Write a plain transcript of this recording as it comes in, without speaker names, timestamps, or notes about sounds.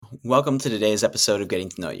Welcome to today's episode of Getting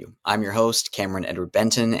to Know You. I'm your host, Cameron Edward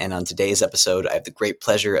Benton, and on today's episode, I have the great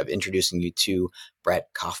pleasure of introducing you to Brett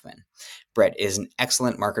Kaufman. Brett is an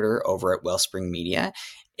excellent marketer over at Wellspring Media,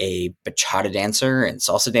 a bachata dancer and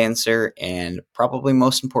salsa dancer, and probably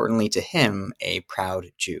most importantly to him, a proud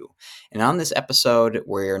Jew. And on this episode,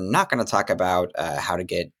 we're not going to talk about how to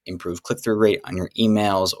get improved click-through rate on your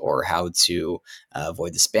emails or how to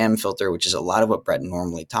avoid the spam filter, which is a lot of what Brett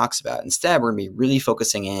normally talks about. Instead, we're going to be really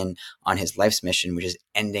focusing in on his life's mission, which is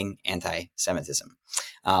ending anti-Semitism.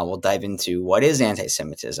 We'll dive into what is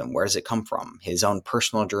anti-Semitism, where does it come from, his own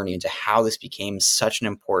personal journey into how this became such an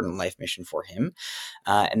important life mission for him.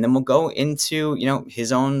 And then we'll go into,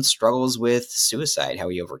 his own struggles with suicide, how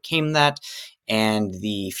he overcame that, and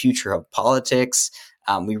the future of politics.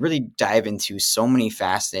 We really dive into so many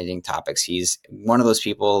fascinating topics. He's one of those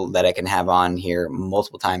people that I can have on here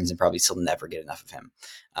multiple times and probably still never get enough of him.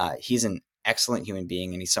 He's an excellent human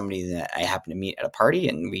being, and he's somebody that I happened to meet at a party,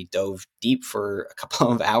 and we dove deep for a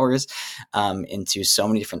couple of hours into so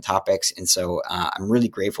many different topics. And so I'm really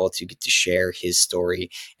grateful to get to share his story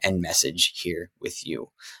and message here with you.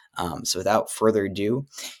 So without further ado,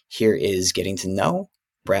 here is Getting to Know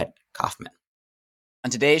Brett Kaufman. On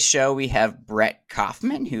today's show, we have Brett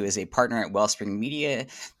Kaufman, who is a partner at Wellspring Media.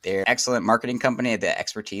 They're an excellent marketing company, the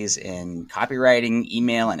expertise in copywriting,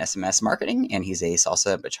 email, and SMS marketing. And he's a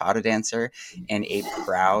salsa bachata dancer and a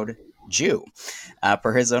proud Jew,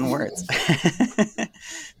 per his own words.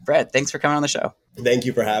 Brett, thanks for coming on the show. Thank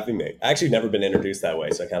you for having me. I actually never been introduced that way,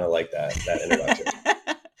 so I kind of like that introduction.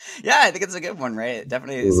 Yeah, I think it's a good one, right? It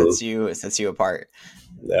definitely sets you apart.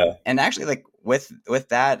 Yeah. And actually, with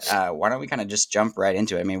that, why don't we kind of just jump right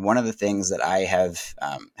into it? I mean, one of the things that I have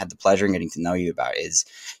had the pleasure in getting to know you about is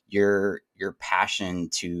your passion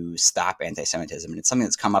to stop anti-Semitism. And it's something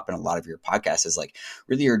that's come up in a lot of your podcasts is like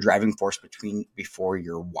really your driving force before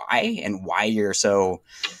your why, and why you're so,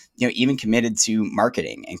 even committed to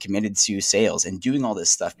marketing and committed to sales and doing all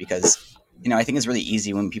this stuff. Because, I think it's really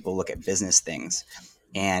easy when people look at business things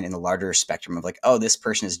and in the larger spectrum of like, oh, this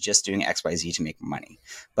person is just doing X, Y, Z to make money.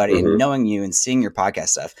 But in knowing you and seeing your podcast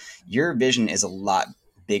stuff, your vision is a lot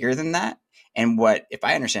bigger than that. And if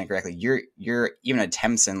I understand correctly, your even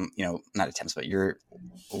attempts and, not attempts, but your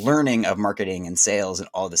learning of marketing and sales and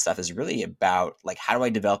all this stuff is really about like, how do I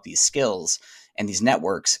develop these skills and these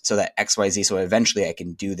networks so that X, Y, Z, so eventually I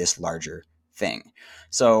can do this larger thing.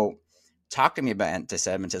 So talk to me about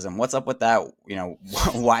anti-Semitism. What's up with that?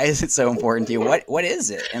 Why is it so important to you? What is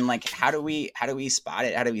it? And like, how do we spot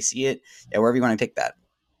it? How do we see it? Yeah, wherever you want to take that.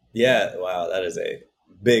 Yeah. Wow. That is a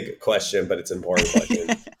big question, but it's an important question.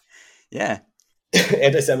 Yeah.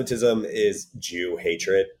 Anti-Semitism is Jew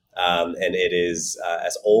hatred. And it is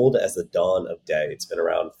as old as the dawn of day. It's been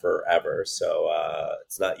around forever. So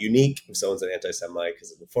it's not unique if someone's an anti-Semite,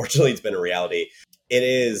 because unfortunately it's been a reality. It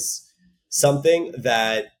is something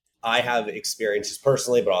that I have experiences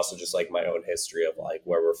personally, but also just like my own history of like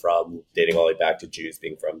where we're from, dating all the way back to Jews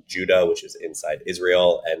being from Judah, which is inside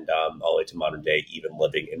Israel, and all the way to modern day, even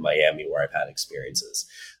living in Miami, where I've had experiences.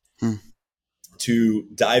 To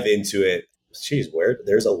dive into it,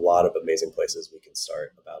 there's a lot of amazing places we can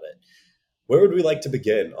start about it. Where would we like to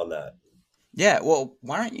begin on that? Yeah, well,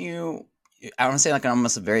 why don't you, I want to say like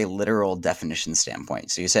almost a very literal definition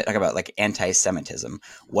standpoint. So you said talk about like anti-Semitism.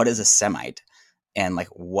 What is a Semite? And like,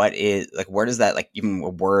 what is like, where does that like even a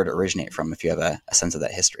word originate from, if you have a sense of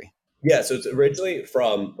that history? Yeah, so it's originally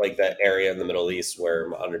from like that area in the Middle East where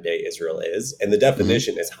modern day Israel is. And the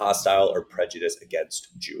definition is hostile or prejudice against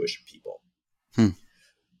Jewish people.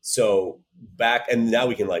 So and now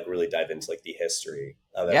we can like really dive into like the history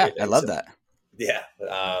of everything. Yeah, I love that. Yeah.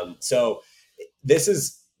 So this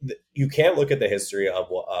is, you can't look at the history of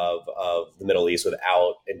the Middle East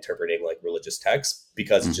without interpreting like religious texts,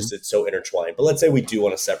 because it's so intertwined. But let's say we do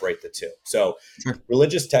want to separate the two. So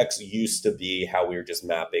religious texts used to be how we were just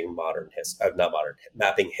mapping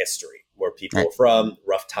mapping history, where people were from,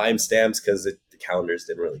 rough timestamps, because the calendars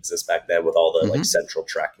didn't really exist back then with all the like central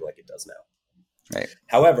tracking like it does now. Right.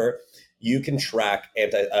 However, you can track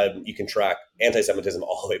anti-Semitism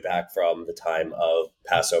all the way back from the time of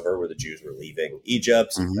Passover, where the Jews were leaving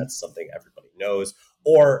Egypt. That's something everybody knows.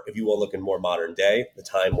 Or if you want to look in more modern day, the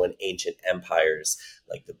time when ancient empires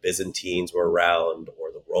like the Byzantines were around,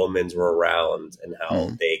 or the Romans were around, and how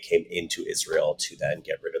they came into Israel to then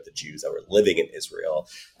get rid of the Jews that were living in Israel.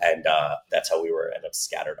 And that's how we ended up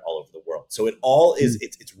scattered all over the world. So it all is,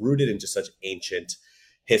 it's rooted in just such ancient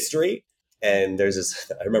history. And there's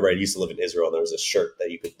this, I remember I used to live in Israel, and there was a shirt that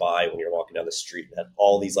you could buy when you're walking down the street that had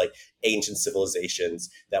all these like ancient civilizations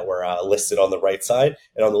that were listed on the right side.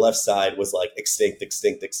 And on the left side was like extinct,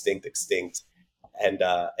 extinct, extinct, extinct. and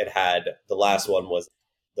it had the last one was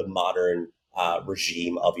the modern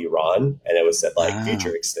regime of Iran, and it was said like Ah,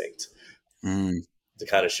 future extinct mm, to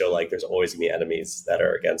kind of show like there's always gonna be enemies that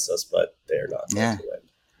are against us, but they're not going yeah. to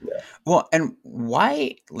win. Yeah. Well, and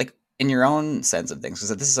why, like, in your own sense of things, because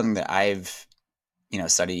this is something that I've,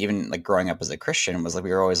 studied even like growing up as a Christian was like, we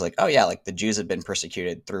were always like, oh yeah, like the Jews have been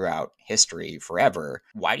persecuted throughout history forever.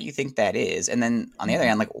 Why do you think that is? And then on the other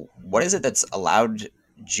hand, like, what is it that's allowed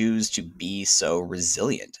Jews to be so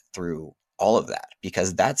resilient through all of that?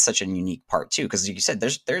 Because that's such a unique part too. Because you said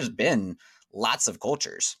there's been lots of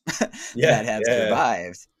cultures Yeah, that have yeah.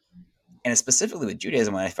 survived. And specifically with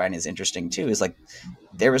Judaism, what I find is interesting too is like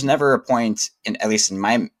there was never a point, in at least in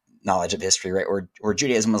my knowledge of history, right, where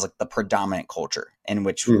Judaism was like the predominant culture in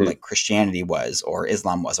which Mhm. like Christianity was or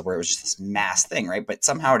Islam was, where it was just this mass thing, right? But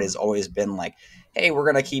somehow it has always been like, hey, we're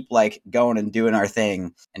gonna keep like going and doing our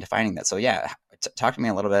thing and defining that. So yeah, talk to me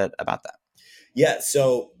a little bit about that. Yeah,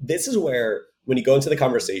 so this is where when you go into the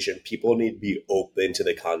conversation, people need to be open to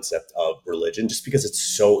the concept of religion just because it's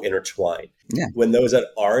so intertwined. Yeah. When those that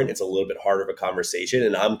aren't, it's a little bit harder of a conversation.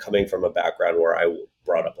 And I'm coming from a background where I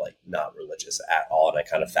brought up like not religious at all, and I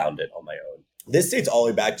kind of found it on my own. This dates all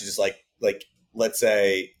the way back to just like let's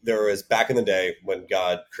say there was back in the day when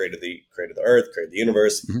God created the earth, created the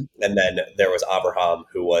universe, Mm-hmm. and then there was Abraham,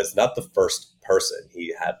 who was not the first person.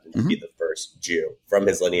 He happened to Mm-hmm. be the first Jew from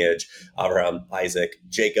his lineage. Abraham, Isaac,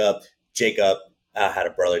 Jacob. Jacob had a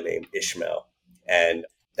brother named Ishmael, and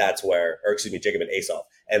that's where, or excuse me, Jacob and Esau,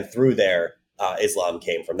 and through there, Islam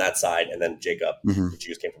came from that side, and then Jacob, Mm-hmm. the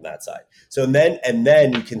Jews came from that side. So and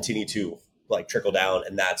then you continue to like trickle down,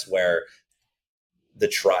 and that's where the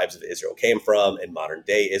tribes of Israel came from in modern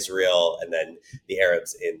day Israel, and then the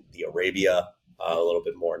Arabs in the Arabia, a little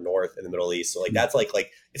bit more north in the Middle East. So like that's like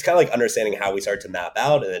it's kind of like understanding how we started to map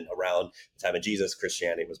out, and then around the time of Jesus,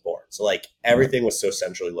 Christianity was born. So like Right. everything was so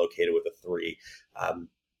centrally located with the three um,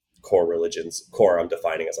 core religions. Core I'm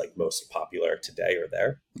defining as like most popular today or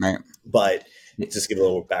there, Right. but just give a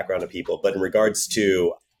little background to people. But in regards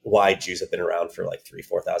to why Jews have been around for like 3,000 to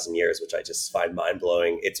 4,000 years, which I just find mind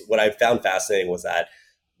blowing. It's what I found fascinating was that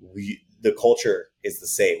the culture is the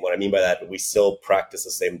same. What I mean by that, we still practice the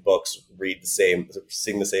same books, read the same,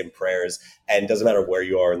 sing the same prayers, and it doesn't matter where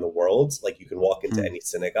you are in the world. Like you can walk into Mm. any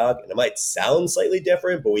synagogue, and it might sound slightly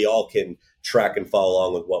different, but we all can track and follow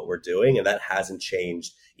along with what we're doing, and that hasn't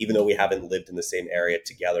changed, even though we haven't lived in the same area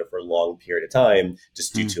together for a long period of time,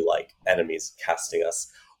 just due Mm. to like enemies casting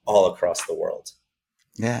us all across the world.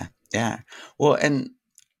 Yeah. Yeah. Well, and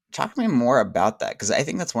talk to me more about that because I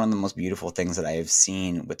think that's one of the most beautiful things that I have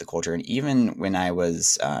seen with the culture. And even when I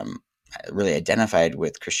was really identified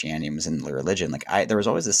with Christianity and was in the religion, like there was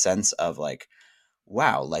always a sense of like,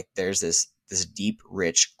 wow, like there's this deep,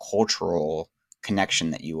 rich cultural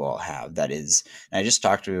connection that you all have. That is, and I just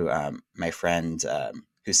talked to my friend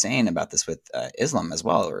Hussein about this with Islam as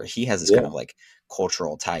well, where he has this kind Yeah. of like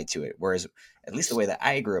cultural tie to it. Whereas, at least the way that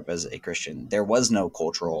I grew up as a Christian, there was no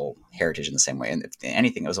cultural heritage in the same way. And if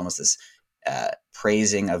anything, it was almost this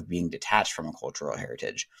praising of being detached from a cultural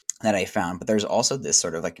heritage that I found. But there's also this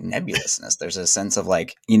sort of like nebulousness. There's a sense of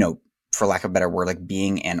like, for lack of a better word, like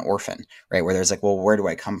being an orphan, right? Where there's like, well, where do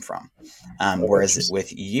I come from? Oh, Whereas interesting.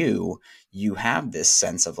 with you, you have this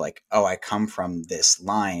sense of like, oh, I come from this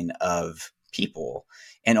line of people,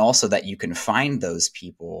 and also that you can find those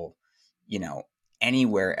people, you know,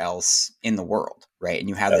 anywhere else in the world, right? And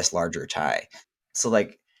you have this Absolutely. larger tie. So,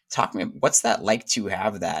 like, talk to me, what's that like to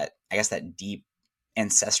have that? I guess that deep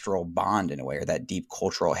ancestral bond in a way, or that deep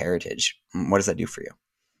cultural heritage. What does that do for you?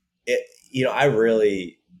 It, I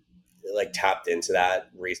really like tapped into that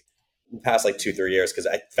past like 2 3 years because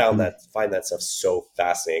I Mm. find that stuff so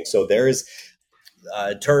fascinating. So there is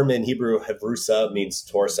a term in Hebrew, Havrusa, means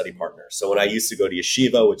Torah study partner. So when I used to go to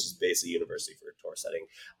yeshiva, which is basically university for Torah studying,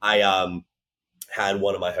 I had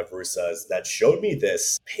one of my Havrusas that showed me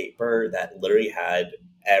this paper that literally had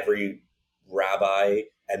every rabbi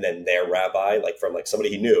and then their rabbi, like from like somebody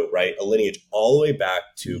he knew, right, a lineage all the way back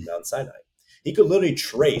to Mount Sinai. He could literally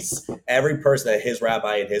trace every person that his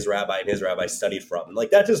rabbi and his rabbi and his rabbi studied from, and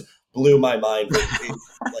like that just blew my mind. For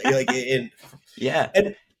in Yeah.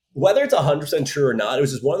 and whether it's 100% true or not, it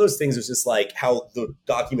was just one of those things. It was just like how the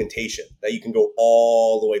documentation that you can go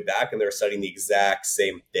all the way back and they're studying the exact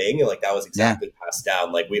same thing. And like that was Yeah. exactly passed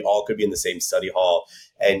down. Like we all could be in the same study hall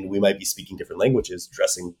and we might be speaking different languages,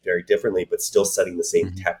 dressing very differently, but still studying the same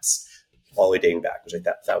Hmm. texts all the way dating back, which I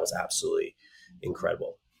thought that was absolutely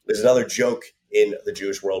incredible. There's another joke in the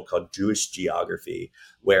Jewish world called Jewish geography,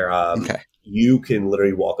 where Okay. you can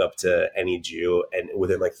literally walk up to any Jew and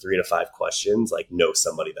within like 3 to 5 questions, like know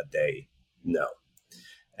somebody that they know.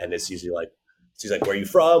 And it's usually like So he's like, where are you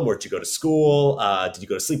from? Where'd you go to school? Did you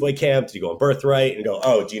go to sleepaway camp? Did you go on birthright? And go,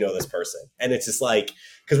 oh, do you know this person? And it's just like,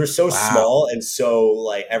 because we're so Wow. small and so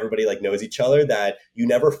like everybody like knows each other that you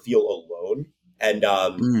never feel alone. And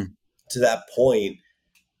Mm. to that point,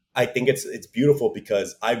 I think it's beautiful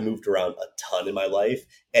because I've moved around a ton in my life,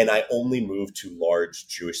 and I only moved to large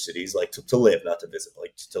Jewish cities, like to live, not to visit,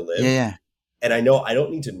 like to Yeah, live. yeah. And I know I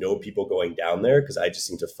don't need to know people going down there because I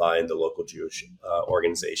just need to find the local Jewish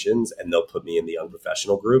organizations, and they'll put me in the young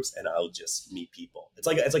professional groups, and I'll just meet people. It's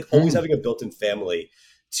like always Mm. having a built-in family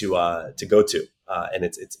to go to, and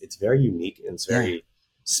it's very unique and it's Yeah. very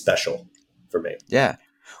special for me. Yeah.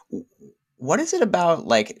 W- What is it about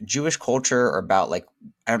like Jewish culture or about like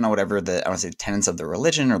I don't know whatever the I want to say tenets of the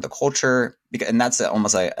religion or the culture because and that's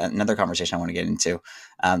almost like another conversation I want to get into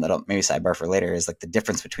that'll maybe sidebar for later is like the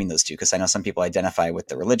difference between those two because I know some people identify with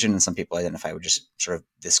the religion and some people identify with just sort of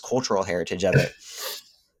this cultural heritage of it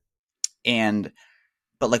and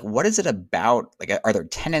but like what is it about like are there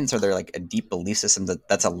tenets are there like a deep belief system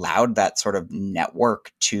that's allowed that sort of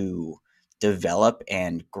network to develop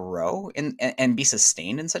and grow and be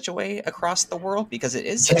sustained in such a way across the world because it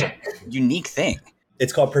is such a unique thing.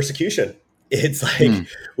 It's called persecution. It's like Mm,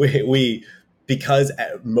 we because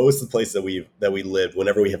at most of the places that we lived,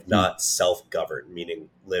 whenever we have mm, not self-governed, meaning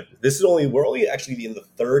lived, this is only we're only actually in the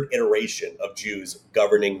third iteration of Jews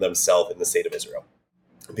governing themselves in the state of Israel.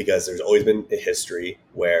 Because there's always been a history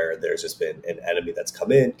where there's just been an enemy that's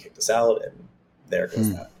come in, kicked us out, and there goes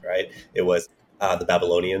mm, that, right? It was the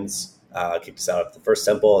Babylonians kicked us out of the first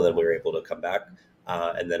temple, and then we were able to come back.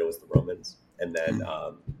 And then it was the Romans, and then mm,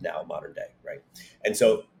 now modern day, right? And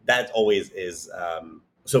so that always is.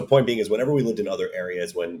 So point being is whenever we lived in other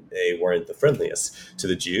areas when they weren't the friendliest to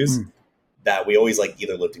the Jews, mm, that we always like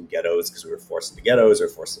either lived in ghettos because we were forced into ghettos or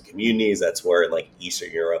forced into communities. That's where in like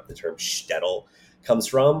Eastern Europe the term shtetl comes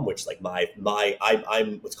from, which like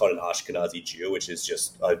I'm what's called an Ashkenazi Jew, which is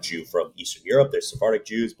just a Jew from Eastern Europe. There's Sephardic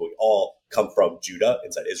Jews, but we all come from Judah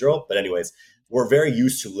inside Israel. But anyways, we're very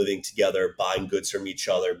used to living together, buying goods from each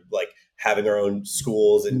other, like having our own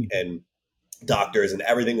schools and mm, and doctors, and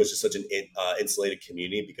everything was just such an insulated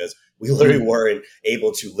community because we literally mm, weren't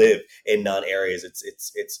able to live in non areas.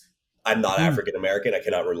 It's I'm not mm, African American. I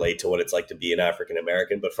cannot relate to what it's like to be an African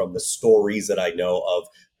American, but from the stories that I know of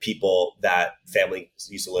people that families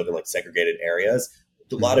used to live in like segregated areas,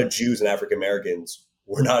 a lot mm. of Jews and African Americans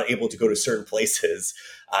were not able to go to certain places.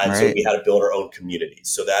 And so Right. we had to build our own communities.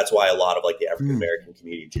 So that's why a lot of like the African Mm, American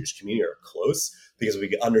community, Jewish community are close because we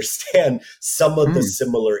can understand some of the mm.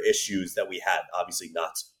 similar issues that we had. Obviously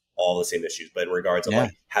not all the same issues, but in regards of Yeah.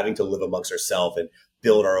 like having to live amongst ourselves and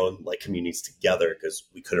build our own like communities together because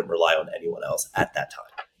we couldn't rely on anyone else at that time.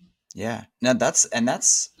 Yeah. No, that's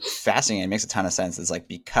fascinating. It makes a ton of sense. It's like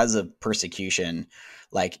because of persecution,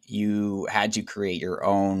 like you had to create your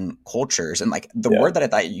own cultures. And like the Yeah. word that I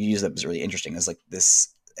thought you used that was really interesting is like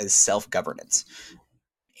this is self-governance.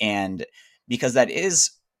 And because that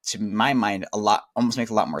is to my mind a lot almost makes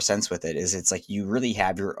a lot more sense with it is it's like you really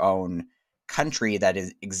have your own country that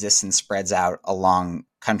exists and spreads out along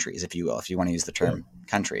countries, if you will, if you want to use the Yeah. term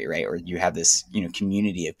country, right? Or you have this,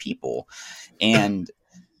 community of people. And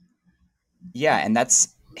yeah, and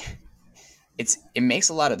it makes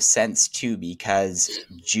a lot of sense too because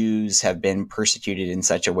Jews have been persecuted in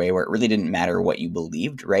such a way where it really didn't matter what you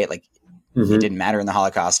believed, right? Like it Mm-hmm. didn't matter in the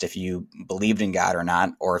Holocaust if you believed in God or not,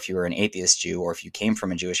 or if you were an atheist Jew, or if you came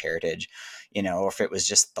from a Jewish heritage, or if it was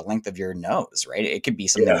just the length of your nose, right? It could be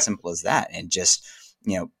something Yeah. as simple as that, and just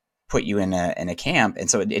put you in a camp, and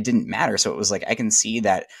so it didn't matter. So it was like I can see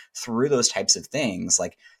that through those types of things,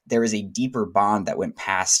 like there is a deeper bond that went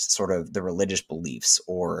past sort of the religious beliefs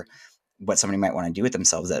or what somebody might want to do with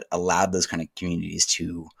themselves that allowed those kind of communities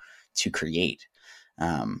to create.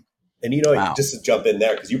 Um, And wow. just to jump in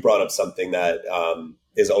there, because you brought up something that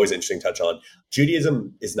is always interesting to touch on.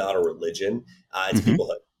 Judaism is not a religion; it's a Mm-hmm.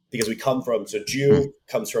 peoplehood. Because we come from, so Mm. Jew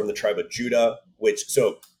comes from the tribe of Judah, which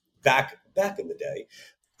so back in the day,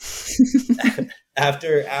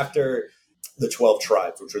 after the 12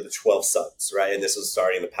 tribes, which were the 12 sons, right? And this was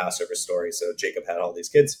starting the Passover story. So Jacob had all these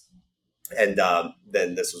kids, and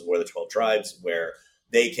then this was where the 12 tribes, where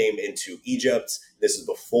they came into Egypt. This is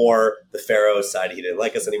before the Pharaoh decided he didn't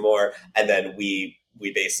like us anymore. And then we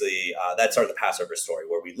basically, that started the Passover story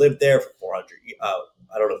where we lived there for 400.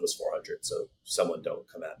 I don't know if it was 400, so someone don't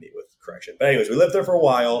come at me with correction. But anyways, we lived there for a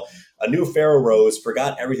while. A new Pharaoh rose,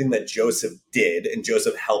 forgot everything that Joseph did, and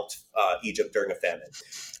Joseph helped Egypt during a famine.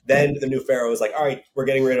 Then the new Pharaoh was like, all right, we're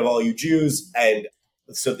getting rid of all you Jews. And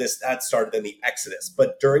so that started in the Exodus.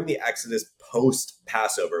 But during the Exodus post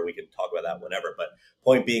Passover, we can talk about that whenever. But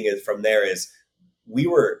point being is from there is we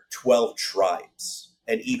were 12 tribes,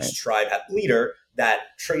 and each Right. tribe had a leader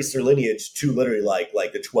that traced their lineage to literally like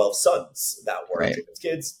the 12 sons that were Right. Jacob's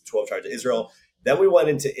kids, 12 tribes of Israel. Then we went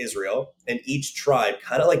into Israel, and each tribe,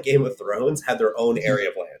 kind of like Game of Thrones, had their own area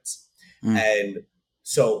of lands. Mm. And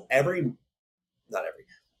so not every,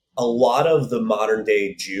 a lot of the modern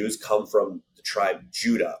day Jews come from the tribe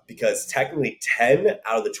Judah, because technically 10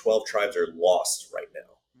 out of the 12 tribes are lost right now.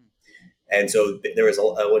 And so there was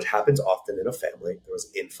what happens often in a family. There was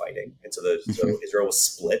infighting, and so Israel was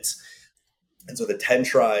split. And so the 10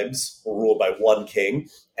 tribes were ruled by one king,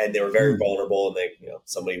 and they were very Mm. vulnerable, and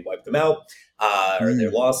somebody wiped them out, or they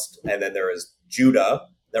Mm. lost. And then there was Judah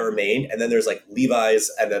that remained, and then there's like Levi's,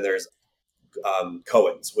 and then there's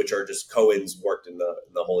Cohens, which are just Cohens worked in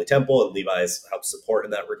the Holy Temple, and Levi's helped support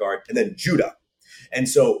in that regard. And then Judah. And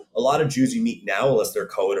so a lot of Jews you meet now, unless they're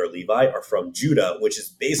Cohen or Levi, are from Judah, which is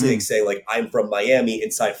basically Mm. saying like, I'm from Miami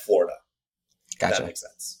inside Florida. If that Gotcha. makes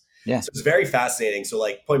sense. Yeah. So it's very fascinating. So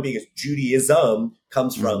like, point being is Judaism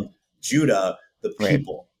comes from Judah, the Right.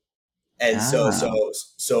 people. And so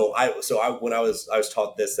when I was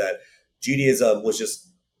taught this, that Judaism was just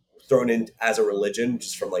thrown in as a religion,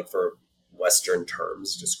 just from like, for Western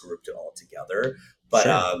terms, just grouped it all together. But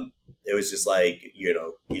Sure. it was just like, you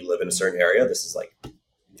live in a certain area.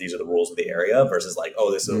 These are the rules of the area, versus like,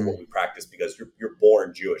 oh, this is what we practice because you're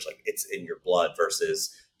born Jewish, like it's in your blood,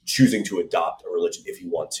 versus choosing to adopt a religion if you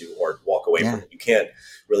want to, or walk away from it. You can't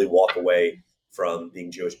really walk away from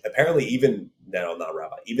being Jewish. Apparently, even now, I'm not a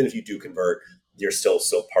rabbi, even if you do convert, you're still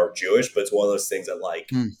part Jewish. But it's one of those things that like,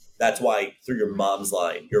 that's why through your mom's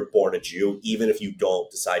line, you're born a Jew. Even if you don't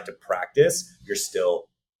decide to practice, you're still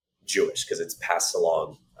Jewish because it's passed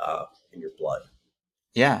along in your blood.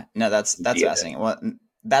 Yeah, no, that's DNA. fascinating. Well,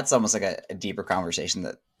 that's almost like a deeper conversation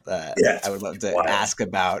that I would love to wild. ask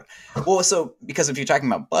about. Well, so because if you're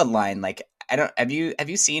talking about bloodline, like I don't have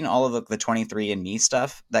you seen all of the 23andMe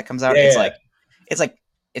stuff that comes out? Yeah, it's like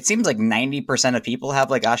it seems like 90% of people have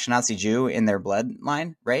like Ashkenazi Jew in their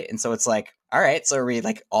bloodline, right? And so it's like, all right, so are we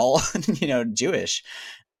like all Jewish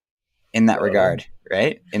in that regard,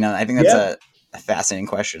 right? I think that's a fascinating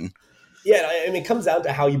question. Yeah, I mean, it comes down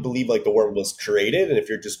to how you believe like the world was created, and if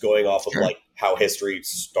you're just going off of Sure. like how history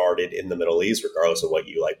started in the Middle East, regardless of what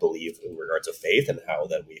you like believe in regards to faith, and how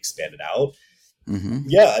then we expanded out. Mm-hmm.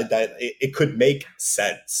 Yeah, it could make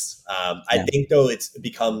sense. I think though it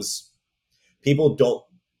becomes people don't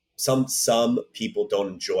some people don't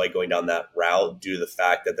enjoy going down that route due to the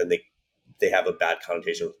fact that then they have a bad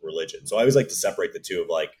connotation with religion. So I always like to separate the two of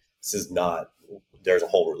like, this is not, there's a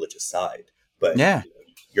whole religious side, but Yeah.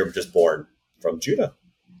 you're just born from Judah.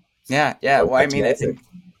 Yeah. Well, I mean, I think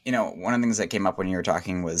one of the things that came up when you were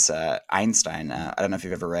talking was Einstein. I don't know if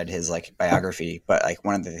you've ever read his like biography, but like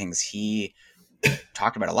one of the things he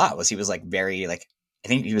talked about a lot was he was like very like, I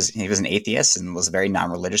think he was an atheist and was very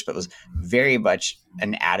non-religious, but was very much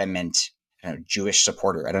an adamant Jewish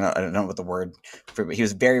supporter. I don't know what the word for, but he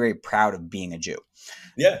was very, very proud of being a Jew.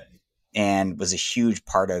 Yeah. And was a huge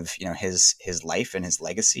part of his life and his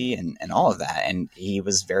legacy and all of that. And he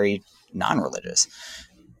was very non-religious,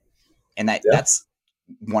 and that's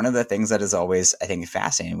one of the things that is always, I think,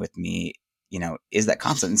 fascinating with me. Is that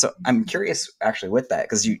constant? And so I'm curious actually with that,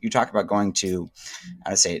 because you talk about going to, I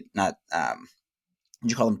would say not. Did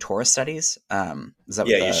you call them Torah studies? Is that what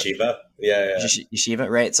yeshiva? Yeah. Yeshiva,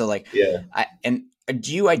 right? So like, Yeah.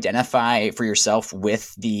 Do you identify for yourself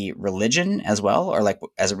with the religion as well, or like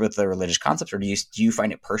as with the religious concepts, or do you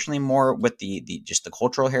find it personally more with the just the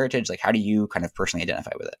cultural heritage? Like, how do you kind of personally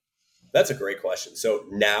identify with it? That's a great question. So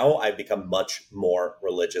now I've become much more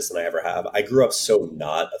religious than I ever have. I grew up so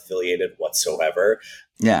not affiliated whatsoever.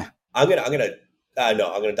 Yeah. I'm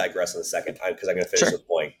gonna digress in a second time because I'm gonna finish the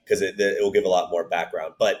point because it will give a lot more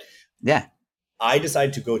background. But yeah, I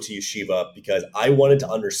decided to go to yeshiva because I wanted to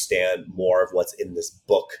understand more of what's in this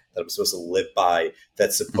book that I'm supposed to live by,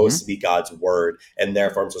 that's supposed to be God's word, and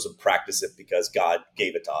therefore I'm supposed to practice it because God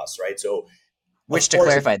gave it to us, right? So, which, to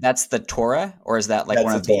clarify, that's the Torah, or is that like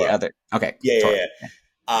one of the other? Okay, yeah.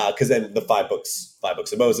 Because then the five books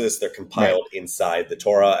of Moses, they're compiled inside the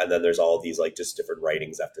Torah, and then there's all these like just different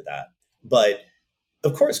writings after that. But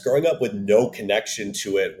of course, growing up with no connection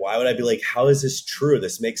to it, why would I be like, how is this true?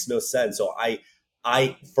 This makes no sense. So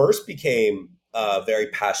I first became a very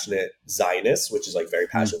passionate Zionist, which is like very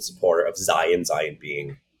passionate supporter of Zion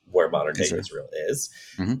being where modern day Israel is.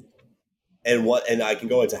 And I can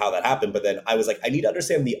go into how that happened, but then I was like, I need to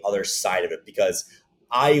understand the other side of it, because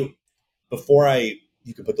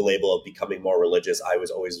you could put the label of becoming more religious, I was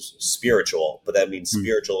always spiritual, but that means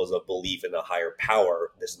spiritual is a belief in a higher power.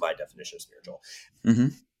 This is my definition of spiritual.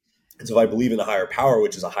 And so if I believe in a higher power,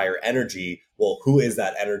 which is a higher energy, well, who is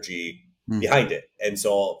that energy Mm. behind it? And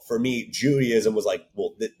so for me, Judaism was like,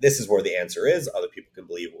 well, this is where the answer is. Other people can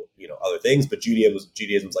believe, other things, but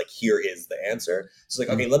Judaism was like, here is the answer. So it's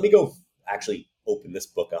like, Mm. okay, let me go actually open this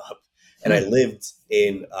book up. And I Mm. lived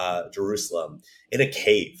in Jerusalem in a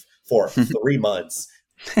cave for 3 months.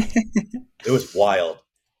 It was wild.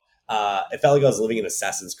 It felt like I was living in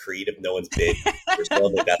Assassin's Creed. If no one's been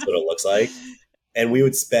Jerusalem, like that's what it looks like. And we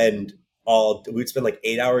would spend like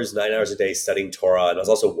 8 hours, 9 hours a day studying Torah, and I was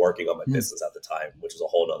also working on my Mm. business at the time, which was a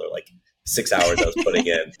whole nother like 6 hours I was putting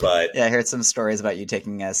in. But Yeah, I heard some stories about you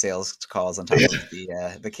taking sales calls on top of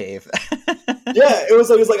the cave. yeah, it was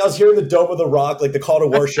like I was hearing the Dome of the Rock, like the call to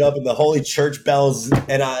worship and the holy church bells,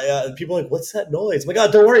 and people were like, "What's that noise?" I'm like,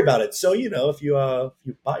 "Oh, don't worry about it." So if you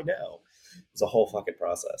buy now, it's a whole fucking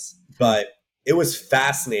process. Mm. But it was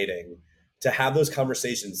fascinating to have those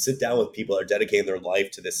conversations, sit down with people that are dedicating their life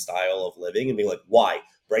to this style of living, and being like, "Why?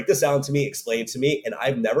 Break this down to me, explain it to me." And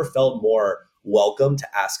I've never felt more welcome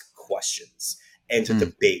to ask questions and to Mm.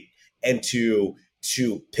 debate and to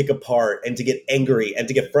pick apart and to get angry and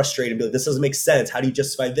to get frustrated and be like, this doesn't make sense. How do you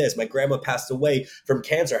justify this? My grandma passed away from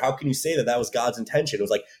cancer. How can you say that that was God's intention? It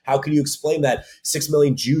was like, how can you explain that 6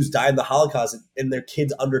 million Jews died in the Holocaust and their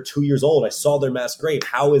kids under 2 years old? I saw their mass grave.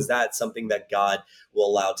 How is that something that God will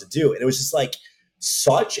allow to do? And it was just like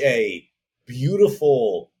such a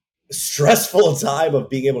beautiful, stressful time of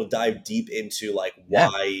being able to dive deep into like Yeah.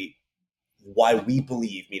 why we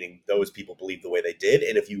believe, meaning those people believe the way they did.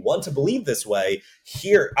 And if you want to believe this way,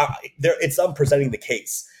 here, it's I'm presenting the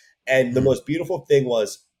case. And the Mm. most beautiful thing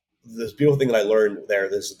was this beautiful thing that I learned there.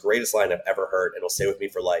 This is the greatest line I've ever heard, and it'll stay with me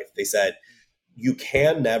for life. They said, "You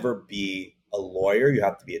can never be a lawyer; you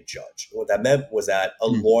have to be a judge." And what that meant was that a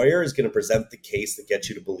Mm. lawyer is going to present the case that gets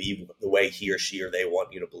you to believe the way he or she or they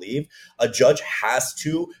want you to believe. A judge has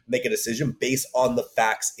to make a decision based on the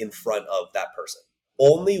facts in front of that person.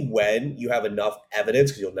 Only when you have enough evidence,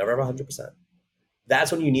 because you'll never have 100%,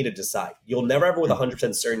 that's when you need to decide. You'll never ever with Mm.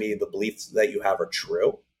 100% certainty the beliefs that you have are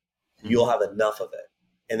true. Mm. You'll have enough of it.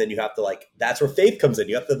 And then you have to that's where faith comes in.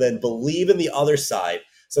 You have to then believe in the other side,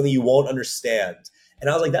 something you won't understand. And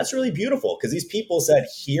I was like, that's really beautiful because these people said,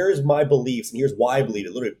 here's my beliefs and here's why I believe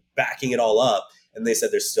it, literally backing it all up. And they said,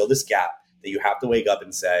 there's still this gap that you have to wake up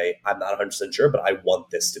and say, I'm not 100% sure, but I want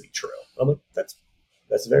this to be true. And I'm like,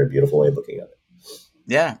 that's a very beautiful way of looking at it.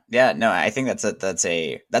 Yeah, yeah, no, I think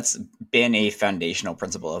that's been a foundational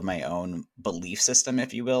principle of my own belief system,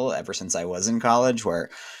 if you will, ever since I was in college. Where,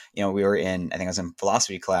 we were I think I was in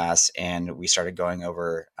philosophy class, and we started going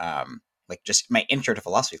over like just my intro to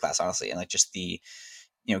philosophy class, honestly, and like just the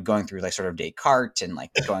going through like sort of Descartes and like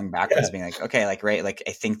going backwards, Yeah. being like, okay, like right, like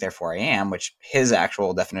I think therefore I am, which his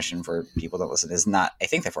actual definition for people that listen is not I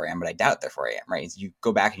think therefore I am, but I doubt therefore I am. Right? You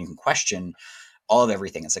go back and you can question all of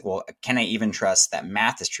everything. It's like, well, can I even trust that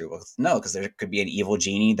math is true? Well, no, because there could be an evil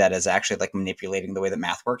genie that is actually like manipulating the way that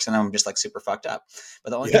math works, and I'm just like super fucked up. But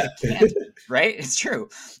the only thing Yeah. I can't, right? It's true.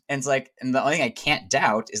 And it's like, and the only thing I can't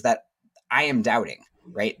doubt is that I am doubting,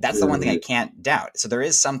 right? That's the one thing I can't doubt. So there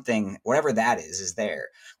is something, whatever that is there.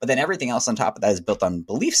 But then everything else on top of that is built on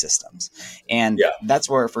belief systems. And Yeah. that's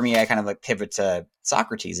where, for me, I kind of like pivot to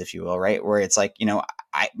Socrates, if you will, right? Where it's like,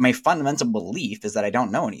 my fundamental belief is that I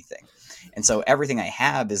don't know anything. And so everything I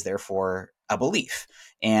have is therefore a belief.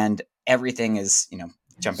 And everything is,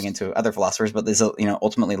 jumping into other philosophers, but there's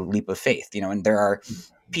ultimately a leap of faith, and there are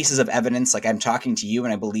pieces of evidence. Like I'm talking to you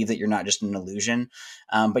and I believe that you're not just an illusion,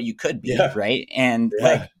 but you could be, Yeah. right? And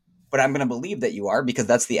Yeah. but I'm going to believe that you are because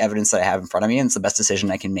that's the evidence that I have in front of me, and it's the best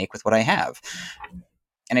decision I can make with what I have.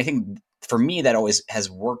 And I think for me, that always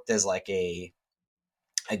has worked as like a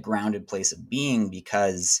grounded place of being,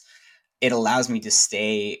 because it allows me to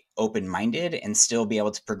stay open-minded and still be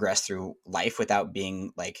able to progress through life without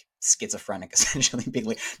being like schizophrenic, essentially being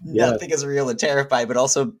like Yeah. nothing is real and terrified, but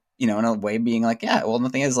also, in a way being like, yeah, well,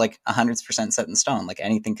 nothing is like 100% set in stone. Like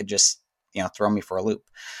anything could just, throw me for a loop.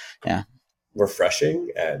 Yeah.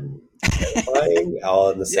 Refreshing and terrifying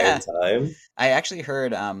all in the same Yeah. time. I actually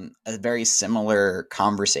heard a very similar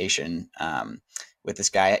conversation with this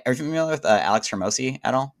guy. Are you familiar with Alex Hermosi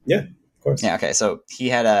at all? Yeah, of course. Yeah. Okay. So he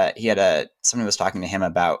had somebody was talking to him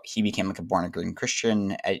about he became like a born again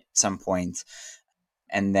Christian at some point,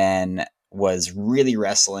 and then was really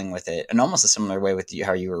wrestling with it in almost a similar way with you,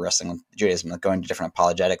 how you were wrestling with Judaism, like going to different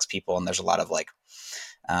apologetics people, and there's a lot of like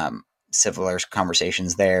similar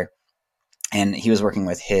conversations there. And he was working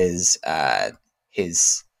with his like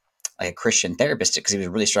a Christian therapist because he was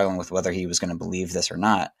really struggling with whether he was going to believe this or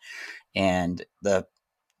not. And the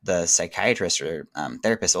psychiatrist or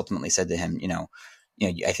therapist ultimately said to him,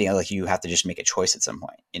 I think like you have to just make a choice at some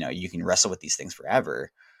point. You can wrestle with these things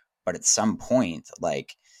forever, but at some point,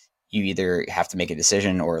 like you either have to make a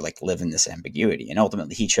decision or like live in this ambiguity. And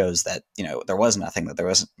ultimately he chose that, there was nothing, that there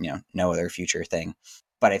was, no other future thing.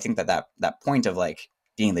 But I think that point of like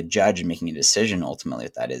being the judge and making a decision, ultimately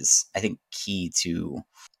that is, I think, key to,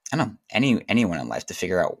 I don't know, anyone in life to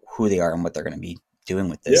figure out who they are and what they're going to be doing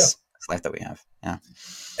with Yeah. this life that we have. Yeah.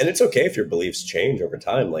 And it's okay if your beliefs change over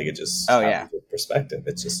time. Like it just Oh yeah. happens with perspective.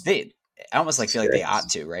 It's just I almost like feel like they ought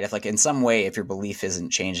experience. to, right? If like in some way, if your belief isn't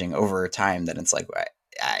changing over time, then it's like,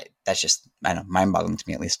 that's just, I don't know, mind boggling to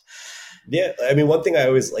me at least. Yeah. I mean, one thing I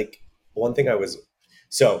was,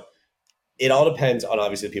 so it all depends on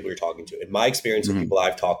obviously the people you're talking to. In my experience with Mm-hmm. people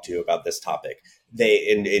I've talked to about this topic, they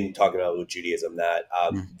in talking about with Judaism, that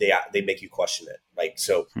they make you question it. Like,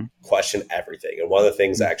 so Mm-hmm. question everything. And one of the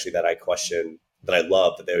things Mm-hmm. actually that I question, that I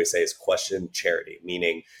love, that they always say is question charity,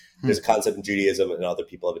 meaning there's a concept in Judaism and other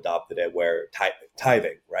people have adopted it where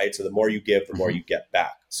tithing, right? So the more you give, the more Mm-hmm. you get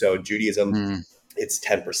back. So in Judaism, Mm-hmm. it's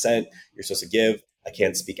 10% you're supposed to give. I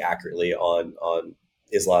can't speak accurately on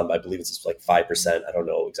Islam. I believe it's like 5%. I don't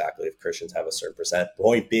know exactly if Christians have a certain percent. The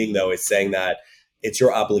point being, though, is saying that it's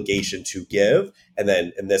your obligation to give. And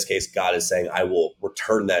then in this case, God is saying, I will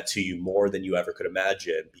return that to you more than you ever could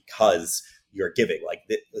imagine because you're giving. Like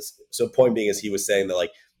this. So point being is he was saying that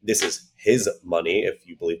like this is his money. If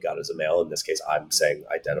you believe God is a male, in this case, I'm saying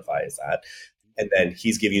identify as that. And then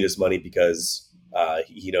he's giving you this money because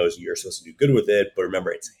he knows you're supposed to do good with it. But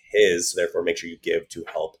remember, it's his. So therefore, make sure you give to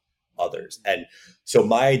help others. And so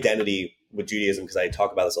my identity with Judaism, because I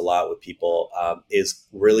talk about this a lot with people, is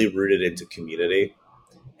really rooted into community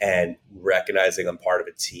and recognizing I'm part of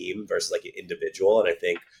a team versus like an individual. And I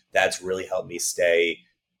think that's really helped me stay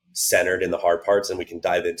centered in the hard parts. And we can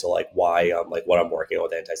dive into like why like what I'm working on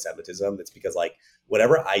with anti-Semitism. It's because like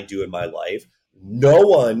whatever I do in my life, no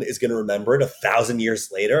one is going to remember it 1,000 years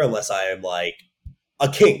later unless I am like a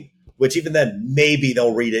king, which even then maybe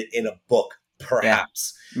they'll read it in a book, Yeah.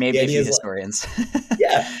 perhaps. The Maybe a idea few is like, historians.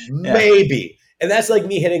 yeah, Yeah. maybe. And that's like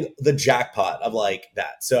me hitting the jackpot of like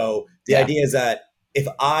that. So the Yeah. idea is that if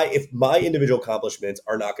my individual accomplishments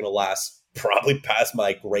are not going to last probably past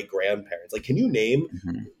my great grandparents, like can you name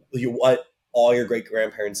Mm-hmm. what all your great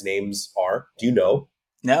grandparents' names are? Do you know?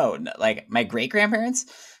 No, like my great grandparents.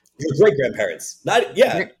 Your great grandparents, not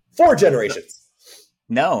four generations.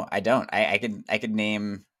 No, I don't. I could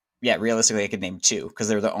name, yeah, realistically I could name two because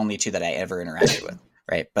they're the only two that I ever interacted with,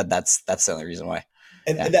 right? But that's the only reason why.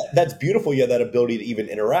 And Yeah. that's beautiful. You have that ability to even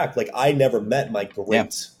interact. Like I never met my Yeah.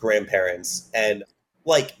 great grandparents, and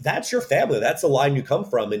like that's your family. That's the line you come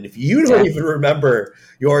from. And if you don't Yeah. even remember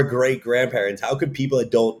your great grandparents, how could people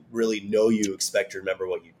that don't really know you expect to remember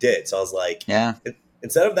what you did? So I was like, Yeah.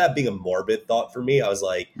 instead of that being a morbid thought for me, I was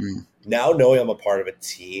like, Mm. now knowing I'm a part of a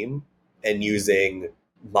team and using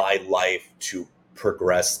my life to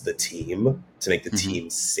progress the team to make the Mm-hmm. team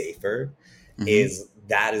safer Mm-hmm. is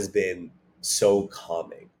that has been so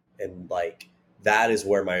calming. And like that is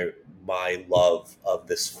where my love of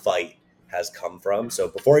this fight has come from. So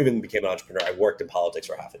before I even became an entrepreneur, I worked in politics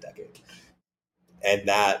for half a decade, and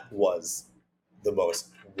that was the most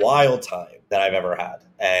wild time that I've ever had.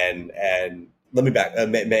 And let me back.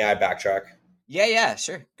 May I backtrack? Yeah.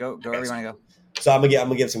 Sure. Go Okay, wherever you want to go. so I'm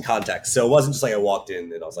gonna give some context. So it wasn't just like I walked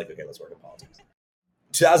in and I was like, okay, let's work in politics.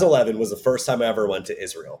 2011 was the first time I ever went to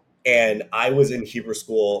Israel. And I was in Hebrew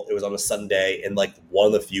school. It was on a Sunday, and like one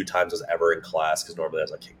of the few times I was ever in class because normally I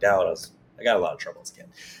was like kicked out. I got a lot of trouble as a kid.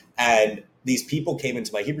 And these people came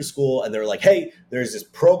into my Hebrew school and they were like, hey, there's this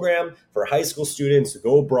program for high school students to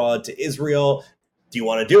go abroad to Israel. Do you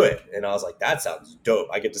want to do it? And I was like, that sounds dope.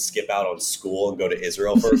 I get to skip out on school and go to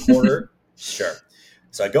Israel for a quarter. Sure.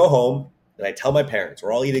 So I go home and I tell my parents,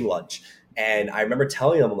 we're all eating lunch. And I remember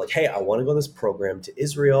telling them, I'm like, hey, I want to go on this program to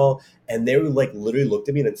Israel. And they were like, literally looked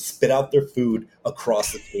at me and then spit out their food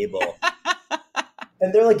across the table.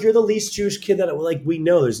 And they're like, you're the least Jewish kid that like, we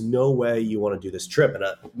know there's no way you want to do this trip. And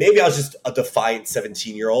maybe I was just a defiant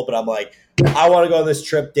 17-year-old, but I'm like, I want to go on this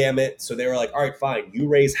trip, damn it. So they were like, all right, fine. You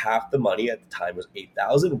raise half the money. At the time it was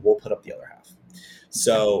 8,000. We'll put up the other half.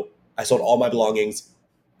 So I sold all my belongings,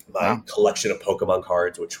 my Wow. collection of Pokemon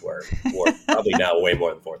cards, which were probably now way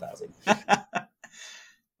more than 4,000.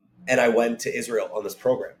 And I went to Israel on this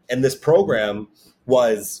program. And this program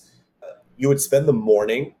was you would spend the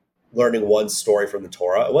morning learning one story from the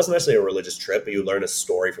Torah. It wasn't necessarily a religious trip, but you learn a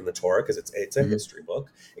story from the Torah because it's a Mm-hmm. history book,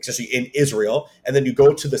 especially in Israel. And then you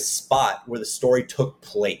go to the spot where the story took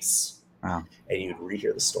place. Wow. and you'd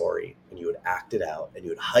rehear the story and you would act it out and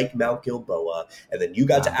you would hike Mount Gilboa, and then you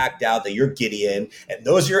got to Wow. act out that you're Gideon and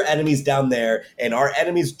those are your enemies down there, and our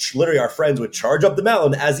enemies, literally our friends, would charge up the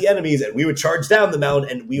mountain as the enemies and we would charge down the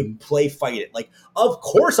mountain and we would play fight it. Like, of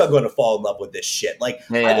course I'm going to fall in love with this shit. Like,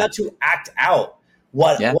 Yeah. I Yeah. got to act out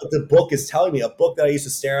what Yeah. the book is telling me, a book that I used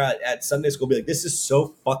to stare at Sunday school, be like, this is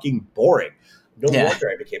so fucking boring. No Yeah. wonder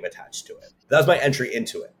I became attached to it. That was my entry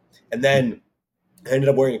into it. And then I ended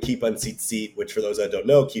up wearing a kippah and tzitzit, which for those that don't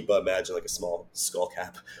know, kippah, imagine like a small skull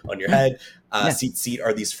cap on your head. Yeah. Tzitzit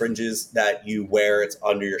are these fringes that you wear. It's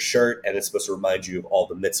under your shirt, and it's supposed to remind you of all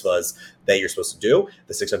the mitzvahs that you're supposed to do,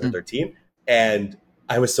 the 613. And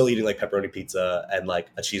I was still eating like pepperoni pizza and like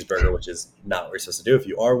a cheeseburger, which is not what you're supposed to do if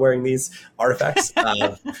you are wearing these artifacts,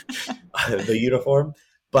 the uniform.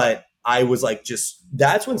 But I was like, just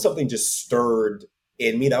that's when something just stirred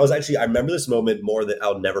in me. That was actually, I remember this moment more than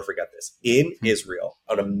I'll never forget this. In Israel,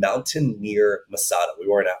 on a mountain near Masada. We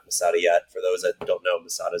weren't at Masada yet. For those that don't know,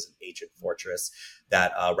 Masada is an ancient fortress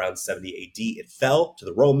that around 70 AD, it fell to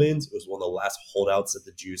the Romans. It was one of the last holdouts that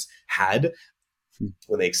the Jews had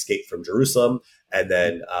when they escaped from Jerusalem. And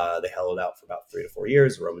then they held it out for about 3 to 4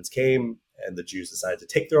 years. The Romans came and the Jews decided to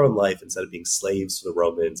take their own life instead of being slaves to the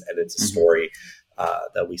Romans. And it's a story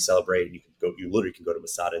that we celebrate. And you literally can go to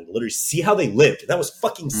Masada and literally see how they lived. And that was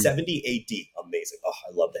fucking 70 AD. Amazing. Oh,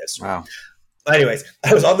 I love the history. Wow. Anyways,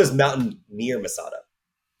 I was on this mountain near Masada.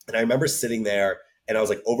 And I remember sitting there and I was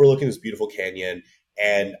like overlooking this beautiful canyon.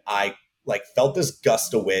 And I like felt this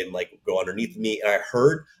gust of wind like go underneath me. And I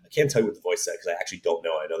heard, I can't tell you what the voice said because I actually don't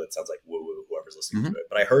know. I know that sounds like woo woo, whoever's listening to it.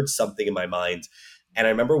 But I heard something in my mind. And I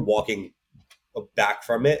remember walking back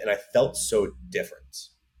from it and I felt so different.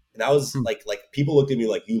 And I was like people looked at me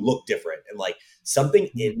like, you look different. And like something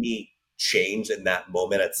in me changed in that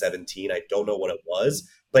moment at 17. I don't know what it was,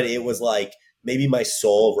 but it was like maybe my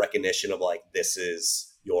soul recognition of like, this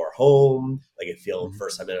is your home. Like it feel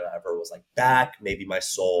first time I ever was like back. Maybe my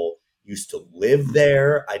soul used to live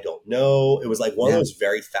there. I don't know. It was like one of those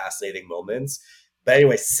very fascinating moments. But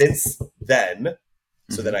anyway, since then,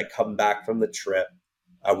 so then I come back from the trip.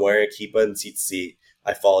 I'm wearing a kippah and tzitzit.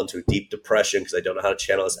 I fall into a deep depression because I don't know how to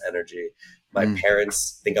channel this energy. My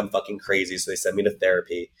parents think I'm fucking crazy, so they send me to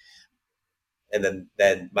therapy. And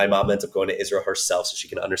then my mom ends up going to Israel herself so she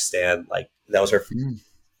can understand. Like that was her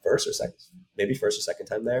first or second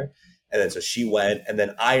time there. And then so she went, and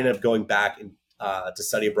then I ended up going back to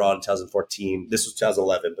study abroad in 2014. This was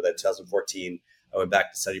 2011, but then 2014. I went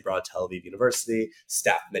back to study abroad at Tel Aviv University,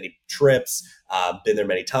 staffed many trips, been there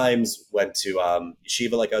many times, went to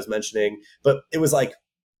yeshiva, like I was mentioning. But it was like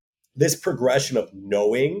this progression of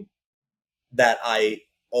knowing that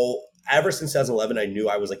ever since 2011, I knew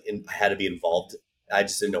I was like, I had to be involved. I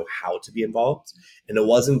just didn't know how to be involved. And it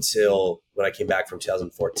wasn't until when I came back from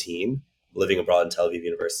 2014, living abroad in Tel Aviv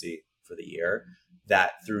University for the year,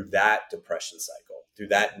 that through that depression cycle, through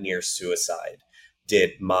that near suicide,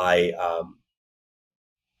 did my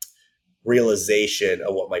realization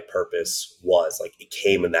of what my purpose was. Like it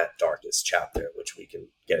came in that darkest chapter, which we can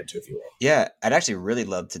get into if you want. Yeah, I'd actually really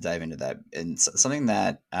love to dive into that. And something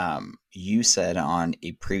that you said on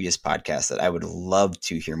a previous podcast that I would love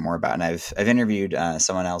to hear more about. And I've interviewed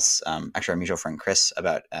someone else, actually our mutual friend Chris,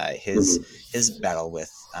 about his battle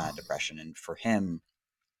with depression. And for him,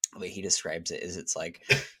 the way he describes it is it's like,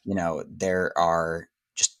 there are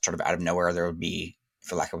just sort of out of nowhere, there would be,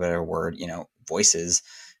 for lack of a better word, voices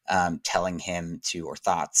telling him to, or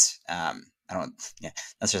thoughts. I don't, not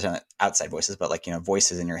necessarily outside voices, but like,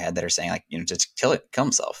 voices in your head that are saying like, just kill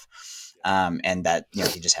himself. And that,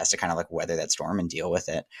 he just has to kind of like weather that storm and deal with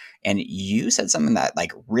it. And you said something that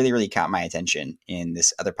like really, really caught my attention in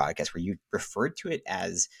this other podcast where you referred to it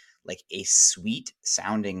as like a sweet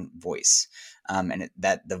sounding voice. And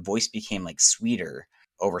that the voice became like sweeter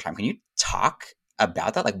over time. Can you talk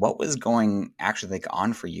about that? Like what was going actually like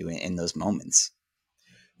on for you in those moments?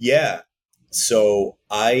 Yeah. So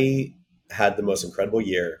I had the most incredible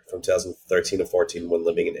year from 2013 to 14 when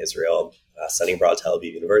living in Israel, studying abroad at Tel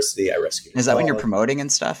Aviv University. I rescued Is a that when you're dog. promoting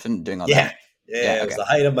and stuff and doing all Yeah. that? Yeah, it Okay. was the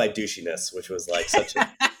height of my douchiness, which was like such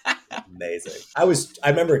amazing. I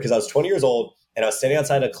remember because I was 20 years old and I was standing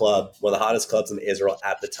outside a club, one of the hottest clubs in Israel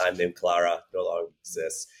at the time, named Clara, no longer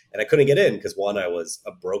exists. And I couldn't get in because one, I was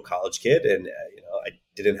a broke college kid and I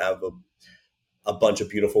didn't have a bunch of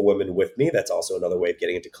beautiful women with me. That's also another way of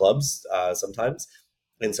getting into clubs sometimes.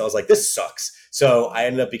 And so I was like, this sucks. So I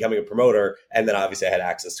ended up becoming a promoter. And then obviously I had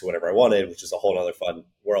access to whatever I wanted, which is a whole other fun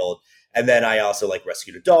world. And then I also like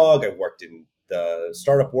rescued a dog. I worked in the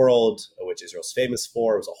startup world, which Israel's famous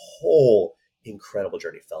for. It was a whole incredible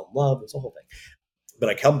journey. Fell in love. It was a whole thing. But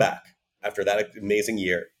I come back after that amazing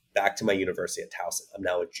year. back to my university at Towson. I'm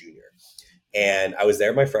now a junior. And I was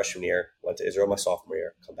there my freshman year, went to Israel my sophomore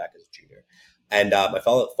year, come back as a junior. And I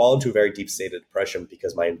fall into a very deep state of depression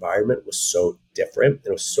because my environment was so different.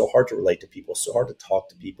 It was so hard to relate to people, so hard to talk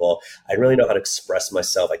to people. I didn't really know how to express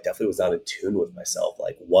myself. I definitely was not in tune with myself.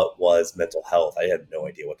 Like, what was mental health? I had no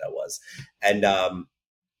idea what that was. And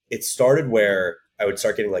it started where I would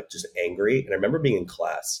start getting like just angry. And I remember being in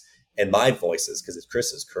class and my voices, because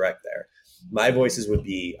Chris is correct there, my voices would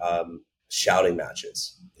be shouting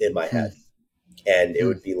matches in my head. And it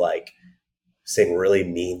would be like saying really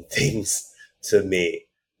mean things to me.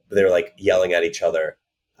 They were like yelling at each other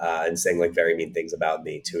and saying like very mean things about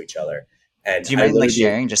me to each other. And Do you mind like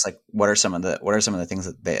sharing just like what are some of the things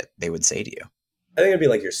that they would say to you? I think it'd be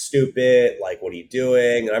like, you're stupid. Like, what are you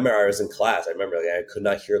doing? And I remember I was in class. I remember like, I could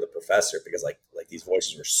not hear the professor because like these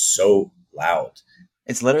voices were so loud.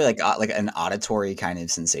 It's literally like an auditory kind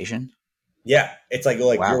of sensation. Yeah, it's like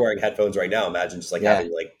Wow. You're wearing headphones right now. Imagine just like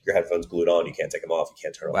having like your headphones glued on. You can't take them off. You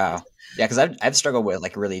can't turn off. Wow. Yeah, because I've struggled with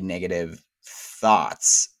like really negative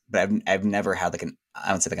thoughts, but I've never had like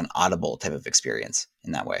I would say like an audible type of experience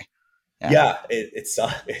in that way. Yeah, it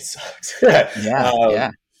sucks. It sucks. Yeah.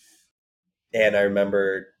 And I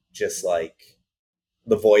remember just like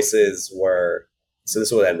the voices were. So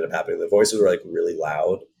this is what ended up happening. The voices were like really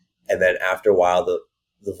loud, and then after a while,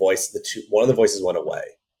 one of the voices went away,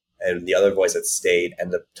 and the other voice that stayed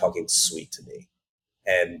ended up talking sweet to me.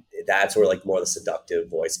 And that's where like more of the seductive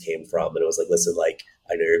voice came from. And it was like, listen, like,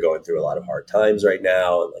 I know you're going through a lot of hard times right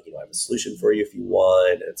now. And like, I have a solution for you if you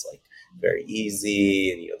want. And it's like very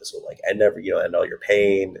easy. And, this will like end all your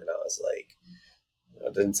pain. And I was like,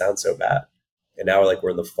 it didn't sound so bad. And now we're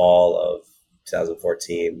in the fall of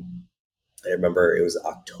 2014. I remember it was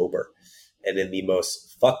October. And in the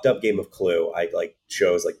most fucked up game of Clue, I like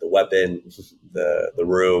chose like the weapon, the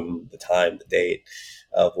room, the time, the date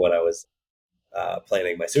of when I was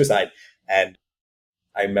planning my suicide. And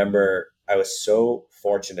I remember I was so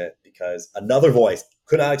fortunate because another voice,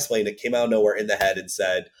 could not explain it, came out of nowhere in the head and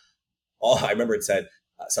said, I remember it said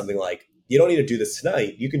something like, you don't need to do this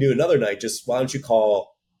tonight. You can do another night. Just why don't you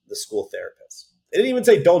call the school therapist? It didn't even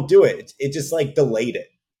say don't do it. It just like delayed it.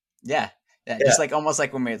 Yeah. Just like almost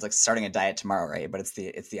like when it's like starting a diet tomorrow, right? But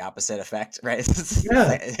it's the opposite effect, right? It's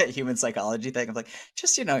like a human psychology thing of like,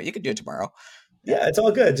 just you can do it tomorrow. Yeah, it's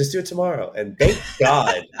all good. Just do it tomorrow. And thank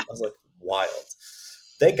God, I was like, wild.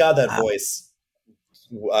 Thank God that voice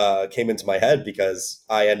came into my head because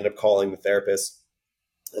I ended up calling the therapist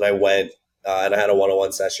and I went and I had a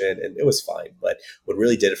one-on-one session and it was fine. But what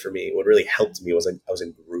really did it for me, what really helped me was I was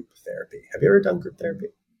in group therapy. Have you ever done group therapy?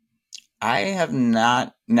 I have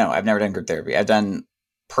not. No, I've never done group therapy. I've done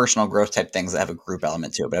personal growth type things that have a group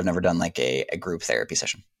element to it, but I've never done like a group therapy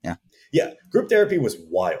session. Yeah. Yeah. Group therapy was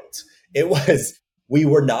wild. We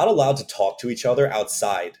were not allowed to talk to each other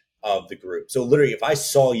outside of the group. So literally, if I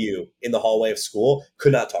saw you in the hallway of school,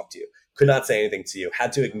 could not talk to you, could not say anything to you,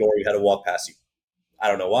 had to ignore you, had to walk past you. I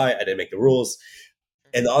don't know why. I didn't make the rules.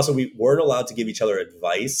 And also, we weren't allowed to give each other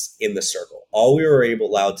advice in the circle. All we were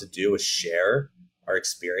allowed to do was share our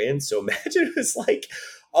experience. So imagine it was like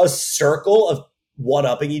a circle of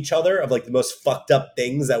one-upping each other of like the most fucked up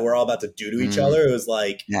things that we're all about to do to each other. It was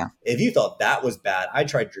like, if you thought that was bad, I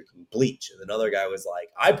tried drinking bleach. And another guy was like,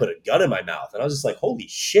 I put a gun in my mouth. And I was just like, holy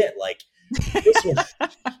shit. Like, this was...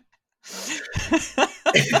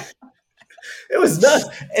 It was nuts.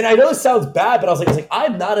 And I know it sounds bad, but I was like,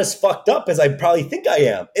 I'm not as fucked up as I probably think I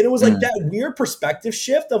am. And it was like that weird perspective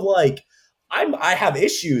shift of like, I have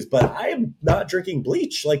issues, but I am not drinking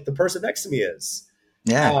bleach like the person next to me is.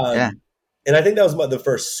 Yeah. And I think that was the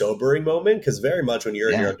first sobering moment because very much when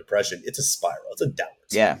you're in your depression, it's a spiral. It's a downward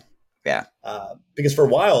spiral. Yeah. Because for a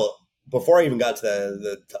while, before I even got to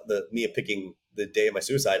the me picking the day of my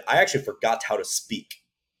suicide, I actually forgot how to speak.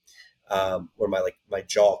 Where my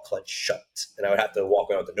jaw clenched shut, and I would have to walk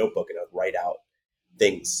around with a notebook and I would write out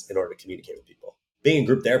things in order to communicate with people. Being in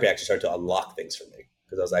group therapy actually started to unlock things for me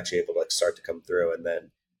because I was actually able to like start to come through. And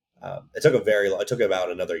then it took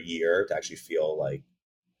about another year to actually feel like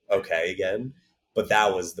okay again. But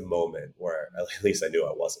that was the moment where at least I knew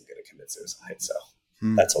I wasn't going to commit suicide. So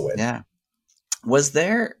that's a win. Yeah. Was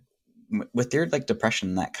there, with your like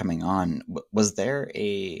depression that coming on, was there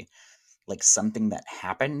a like something that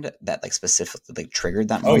happened that like specifically like triggered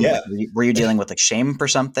that moment? Oh yeah. Like, were you dealing with like shame for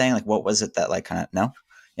something? Like what was it that like kind of no?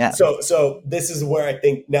 Yeah. So this is where I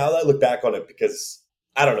think now that I look back on it, because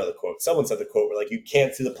I don't know the quote. Someone said the quote where like you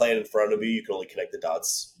can't see the plan in front of you. You can only connect the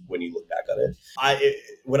dots when you look back on it.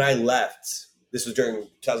 When I left, This was during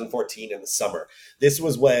 2014 in the summer. This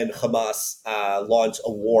was when Hamas launched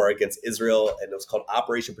a war against Israel, and it was called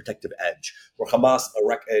Operation Protective Edge, where Hamas,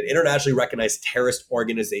 an internationally recognized terrorist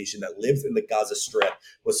organization that lives in the Gaza Strip,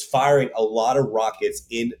 was firing a lot of rockets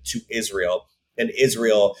into Israel. And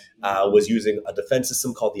Israel was using a defense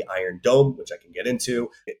system called the Iron Dome, which I can get into,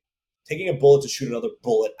 taking a bullet to shoot another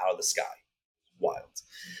bullet out of the sky. Wild.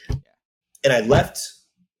 And I left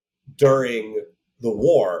during the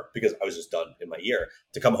war because I was just done in my year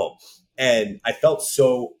to come home. And I felt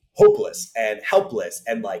so hopeless and helpless.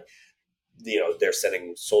 And like, they're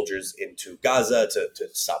sending soldiers into Gaza to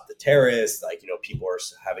stop the terrorists. Like, people are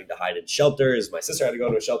having to hide in shelters. My sister had to go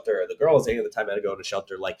into a shelter. The girl was dating at the time had to go into a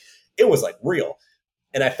shelter. Like, it was like real.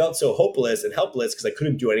 And I felt so hopeless and helpless because I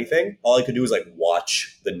couldn't do anything. All I could do was like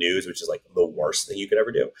watch the news, which is like the worst thing you could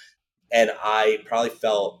ever do. And I'm probably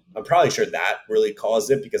sure that really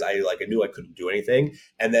caused it because I knew I couldn't do anything.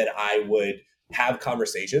 And then I would have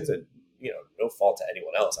conversations, and, no fault to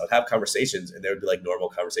anyone else. I would have conversations, and there would be like normal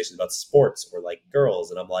conversations about sports or like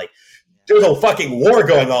girls. And I'm like, there's a fucking war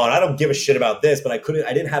going on. I don't give a shit about this, but I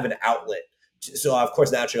didn't have an outlet. So of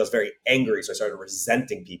course, naturally I was very angry. So I started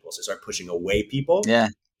resenting people. So I started pushing away people. Yeah.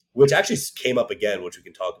 Which actually came up again, which we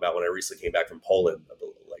can talk about when I recently came back from Poland,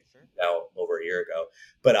 like now over a year ago.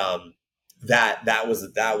 But, that was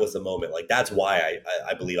the moment. Like, that's why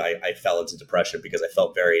I believe I fell into depression, because I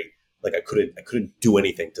felt very like I couldn't do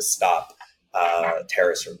anything to stop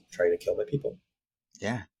terrorists from trying to kill my people.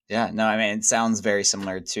 Yeah. No, I mean, it sounds very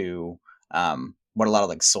similar to what a lot of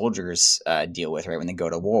like soldiers deal with, right? When they go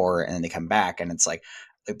to war and then they come back, and it's like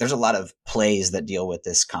there's a lot of plays that deal with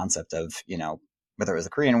this concept of, whether it was the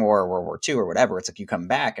Korean War or World War II or whatever. It's like you come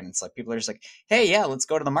back and it's like people are just like, hey, yeah, let's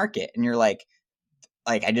go to the market. And you're like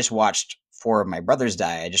I just watched 4 of my brothers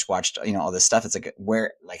die. I just watched, all this stuff. It's like,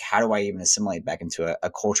 how do I even assimilate back into a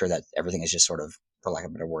culture that everything is just sort of, for lack of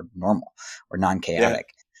a better word, normal or non-chaotic?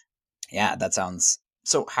 Yeah, that sounds.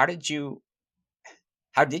 So how did you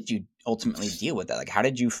ultimately deal with that? Like, how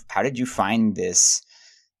did you find this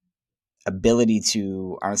ability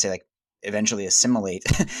to, I would say, like, eventually assimilate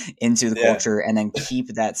into the culture and then keep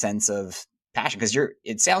that sense of passion? Because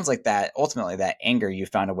it sounds like that ultimately, that anger, you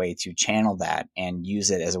found a way to channel that and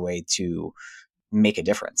use it as a way to make a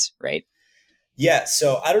difference, right? Yeah.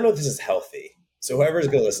 So I don't know if this is healthy. So whoever's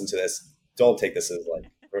going to listen to this, don't take this as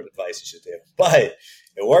like advice you should do. But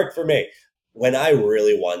it worked for me. When I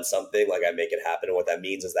really want something, like, I make it happen. And what that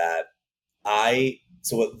means is that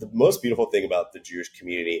what the most beautiful thing about the Jewish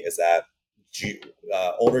community is that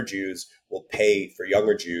older Jews will pay for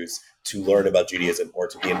younger Jews to learn about Judaism or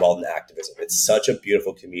to be involved in activism. It's such a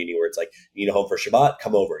beautiful community where it's like, you need a home for Shabbat,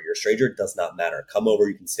 come over. You're a stranger, it does not matter. Come over,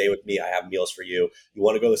 you can stay with me. I have meals for you. You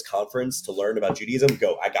want to go to this conference to learn about Judaism?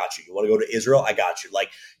 Go, I got you. You want to go to Israel? I got you. Like,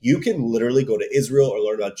 you can literally go to Israel or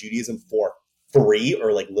learn about Judaism for free,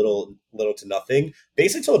 or like little to nothing,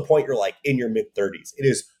 basically to the point you're like in your mid-30s. It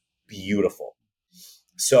is beautiful.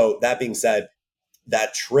 So that being said,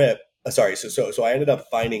 that trip, so I ended up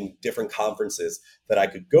finding different conferences that I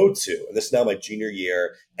could go to. And this is now my junior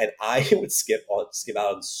year. And I would skip out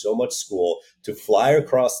on so much school to fly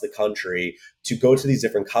across the country to go to these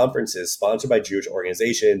different conferences sponsored by Jewish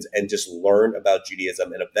organizations and just learn about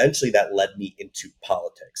Judaism. And eventually that led me into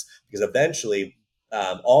politics, because eventually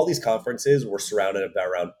all these conferences were surrounded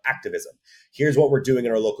around activism. Here's what we're doing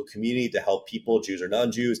in our local community to help people, Jews or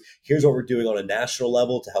non-Jews. Here's what we're doing on a national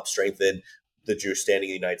level to help strengthen the Jewish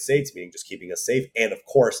standing in the United States, meaning just keeping us safe. And of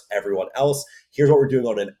course, everyone else. Here's what we're doing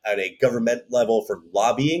on a government level for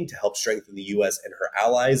lobbying to help strengthen the U.S. and her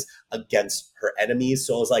allies against her enemies.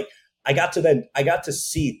 So it was like, I got to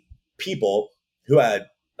see people who had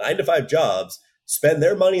 9-to-5 jobs spend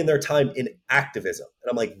their money and their time in activism.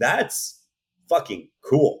 And I'm like, that's fucking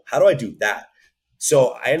cool. How do I do that?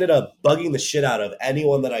 So I ended up bugging the shit out of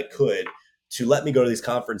anyone that I could to let me go to these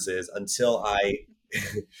conferences until I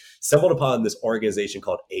stumbled upon this organization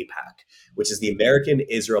called AIPAC, which is the American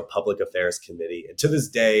Israel Public Affairs Committee. And to this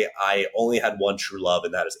day, I only had one true love,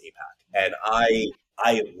 and that is AIPAC. And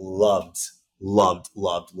I loved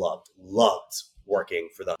working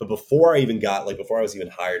for them. But before I was even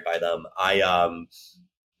hired by them, I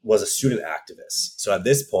was a student activist. So at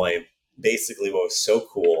this point, basically what was so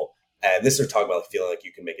cool, and this is talking about feeling like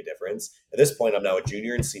you can make a difference. At this point, I'm now a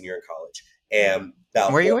junior and senior in college. And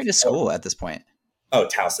where are you going to school at this point? Oh,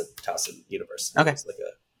 Towson University. Okay. It's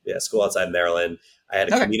like a school outside Maryland. I had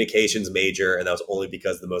a communications major, and that was only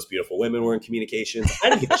because the most beautiful women were in communications. I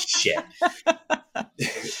didn't give a shit.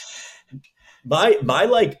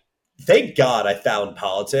 my thank God I found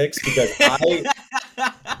politics, because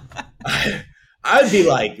I'd be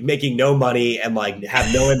like making no money and like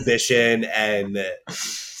have no ambition, and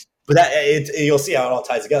but that you'll see how it all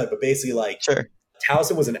ties together. But basically, like Sure.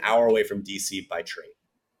 Towson was an hour away from DC by train,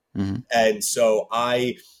 Mm-hmm. and so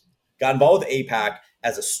I got involved with APAC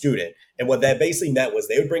as a student. And what that basically meant was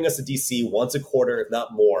they would bring us to DC once a quarter, if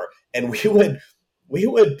not more, and we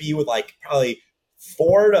would be with like probably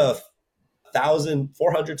 400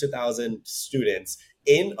 to 1,000 students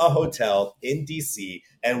in a hotel in DC,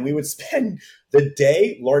 and we would spend the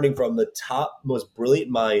day learning from the top, most brilliant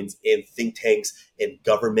minds in think tanks, in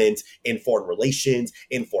government, in foreign relations,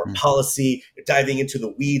 in foreign policy, diving into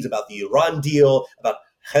the weeds about the Iran deal, about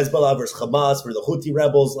Hezbollah versus Hamas for the Houthi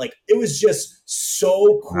rebels. Like, it was just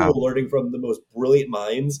so cool Wow. learning from the most brilliant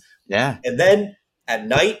minds. Yeah. And then at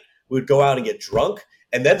night, we would go out and get drunk.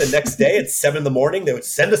 And then the next day at 7 a.m, they would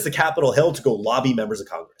send us to Capitol Hill to go lobby members of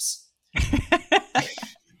Congress.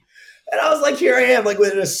 And I was like, here I am, like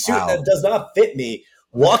within a suit Wow. that does not fit me,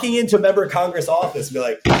 walking into a member of Congress office and be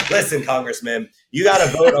like, listen, Congressman, you got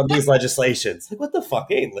to vote on these legislations. Like, what the fuck?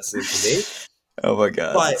 He ain't listening to me. Oh my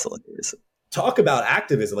God. But That's hilarious. talk about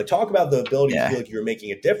activism, like talk about the ability to feel like you're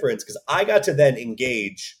making a difference. Because I got to then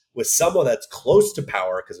engage with someone that's close to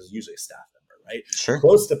power, because it was usually a staff member, right? Sure.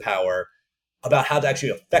 Close to power, about how to actually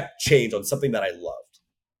affect change on something that I loved.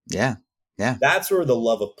 Yeah. Yeah. That's where the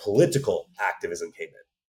love of political activism came in.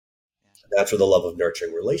 That's where the love of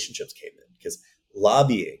nurturing relationships came in, because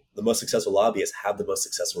lobbying, the most successful lobbyists have the most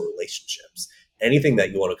successful relationships. Anything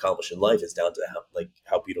that you want to accomplish in life is down to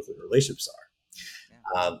how beautiful the relationships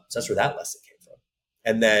are. So that's where that lesson came from.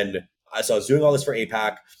 And then so I was doing all this for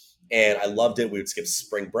APAC, and I loved it. We would skip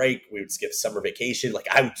spring break. We would skip summer vacation. Like,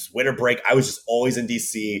 I would winter break. I was just always in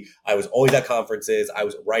DC. I was always at conferences. I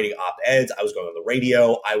was writing op-eds. I was going on the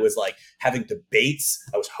radio. I was like having debates.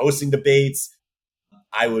 I was hosting debates.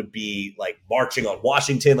 I would be like marching on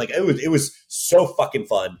Washington. Like, it was so fucking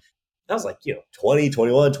fun. I was like, 20,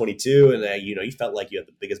 21, 22. And you felt like you had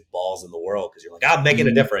the biggest balls in the world, because you're like, I'm making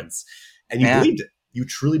a difference. And you believed it. You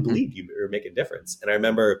truly believed you were making a difference. And I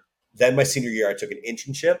remember then my senior year, I took an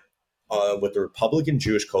internship with the Republican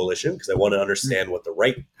Jewish Coalition, because I wanted to understand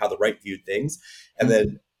how the right viewed things. And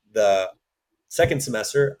then the second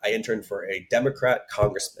semester, I interned for a Democrat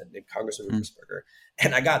congressman named Congressman Ruppersberger.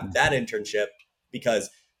 And I got that internship because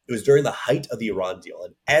it was during the height of the Iran deal.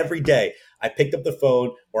 And every day I picked up the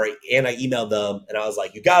phone and I emailed them, and I was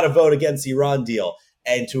like, you got to vote against the Iran deal.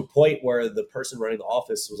 And to a point where the person running the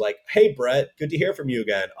office was like, hey, Brett, good to hear from you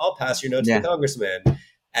again. I'll pass your note to the congressman.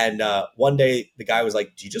 And one day the guy was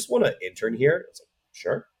like, do you just want to intern here? I was like,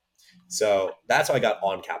 sure. So that's how I got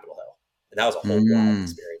on Capitol Hill. And that was a whole wild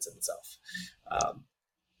experience in itself,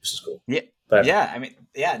 which is cool. Yeah. But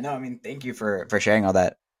Thank you for sharing all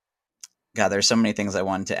that. God, there's so many things I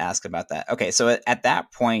wanted to ask about that. Okay, so at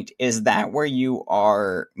that point, is that where you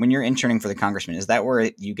are when you're interning for the congressman? Is that where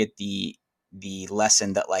you get the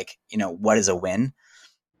lesson that, like, what is a win?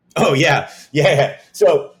 Oh yeah.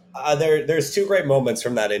 So there's two great moments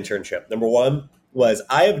from that internship. Number one was,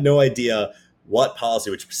 I have no idea what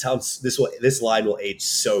policy, which sounds, this line will age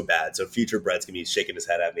so bad. So future Brett's gonna be shaking his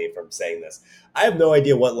head at me from saying this. I have no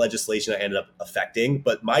idea what legislation I ended up affecting,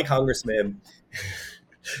 but my congressman.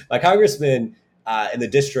 My congressman in the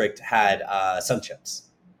district had Sun Chips.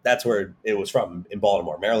 That's where it was from, in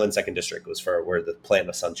Baltimore. Maryland 2nd District was for where the plant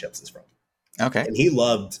of Sun Chips is from. Okay. And he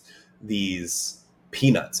loved these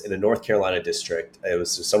peanuts in the North Carolina district. It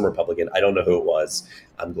was some Republican. I don't know who it was.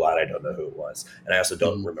 I'm glad I don't know who it was. And I also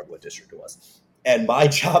don't remember what district it was. And my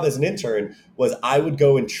job as an intern was I would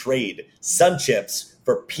go and trade Sun Chips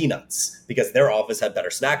for peanuts, because their office had better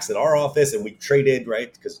snacks than our office, and we traded,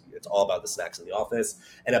 right? Because it's all about the snacks in the office.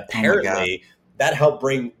 And apparently that helped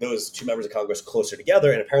bring those two members of Congress closer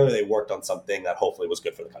together, and apparently they worked on something that hopefully was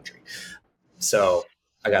good for the country. So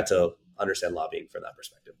I got to understand lobbying from that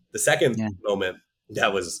perspective. The second moment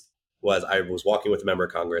that was I was walking with a member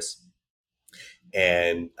of Congress,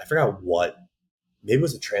 and I forgot what, maybe it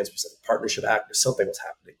was a Trans-Pacific Partnership Act or something was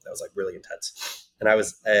happening that was like really intense. And I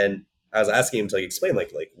was asking him to explain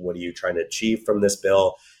like what are you trying to achieve from this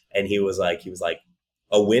bill? And he was like,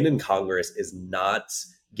 a win in Congress is not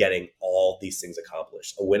getting all these things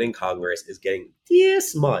accomplished. A win in Congress is getting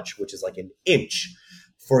this much, which is like an inch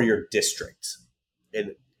for your district.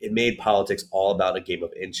 And it made politics all about a game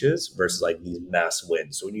of inches versus like these mass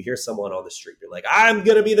wins. So when you hear someone on the street being like, I'm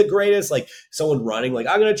going to be the greatest, like someone running, like,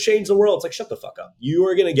 I'm going to change the world. It's like, shut the fuck up. You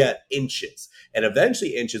are going to get inches, and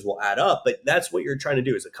eventually inches will add up. But that's what you're trying to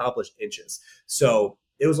do, is accomplish inches. So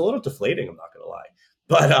it was a little deflating, I'm not going to lie.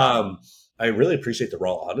 But I really appreciate the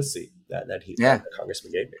raw honesty that the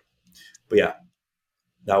congressman gave me. But yeah,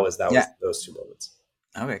 that was those two moments.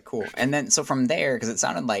 Okay, cool. And then so from there, because it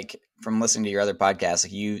sounded like from listening to your other podcasts,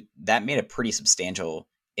 like you that made a pretty substantial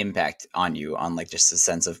impact on you on like just a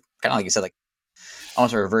sense of kind of like you said, like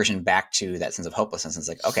almost a reversion back to that sense of hopelessness. It's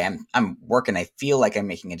like, okay, I'm working, I feel like I'm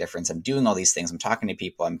making a difference. I'm doing all these things, I'm talking to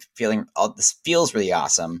people, I'm feeling all this feels really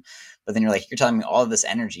awesome. But then you're telling me all of this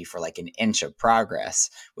energy for like an inch of progress,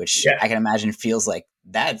 which Yeah. I can imagine feels like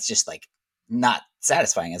that's just like not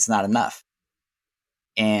satisfying. It's not enough.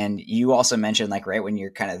 And you also mentioned like right when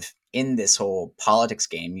you're kind of in this whole politics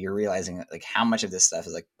game, you're realizing like how much of this stuff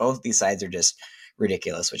is like both these sides are just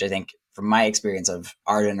ridiculous, which I think from my experience of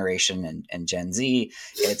our generation and Gen Z,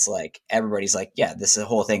 it's like everybody's like, yeah, this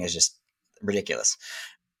whole thing is just ridiculous.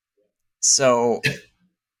 So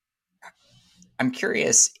I'm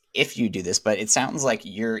curious if you do this, but it sounds like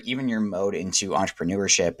your mode into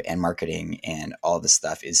entrepreneurship and marketing and all this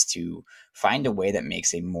stuff is to find a way that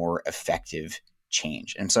makes a more effective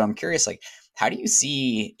change. And so I'm curious, like, how do you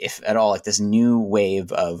see, if at all, like this new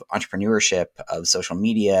wave of entrepreneurship, of social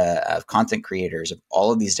media, of content creators, of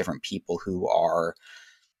all of these different people who are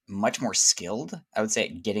much more skilled, I would say,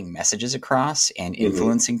 at getting messages across and Hmm.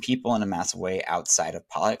 influencing people in a massive way outside of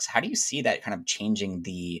politics. How do you see that kind of changing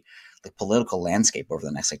the political landscape over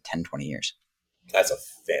the next like 10, 20 years? That's a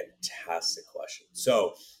fantastic question.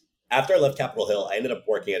 So after I left Capitol Hill, I ended up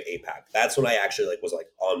working at APAC. That's when I actually like was like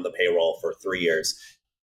on the payroll for 3 years,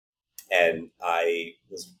 and I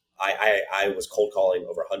was cold calling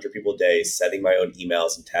over 100 people a day, sending my own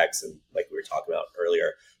emails and texts, and like we were talking about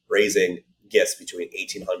earlier, raising gifts between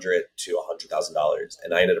 $1,800 to $100,000,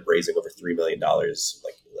 and I ended up raising over $3 million,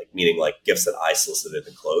 like meaning like gifts that I solicited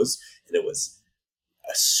and closed, and it was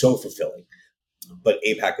so fulfilling. But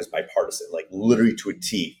APAC was bipartisan, like literally to a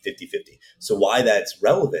T, 50-50. So why that's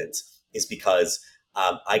relevant is because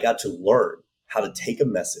I got to learn how to take a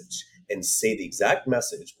message and say the exact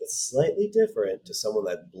message, but slightly different to someone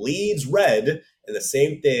that bleeds red, and the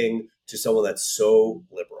same thing to someone that's so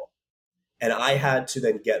liberal. And I had to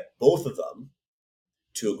then get both of them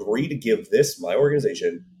to agree to give this my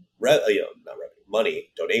organization, not revenue, money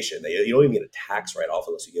donation. You don't even get a tax write off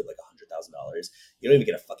unless you give like $100,000. You don't even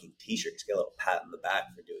get a fucking T-shirt. You just get a little pat in the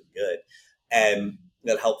back for doing good, and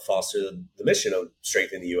that helped foster the mission of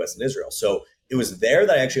strengthening the U.S. and Israel. So it was there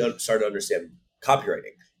that I actually started to understand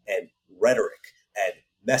copywriting and rhetoric and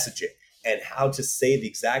messaging and how to say the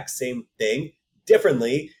exact same thing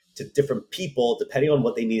differently to different people depending on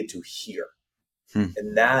what they needed to hear. Hmm.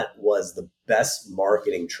 And that was the best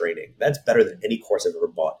marketing training. That's better than any course I've ever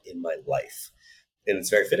bought in my life. And it's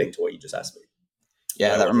very fitting to what you just asked me. Yeah,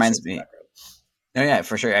 Why I that wanted to share reminds this me. background. No, yeah,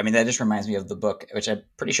 for sure. I mean, that just reminds me of the book, which I'm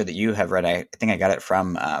pretty sure that you have read. I think I got it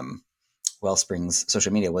from Wellspring's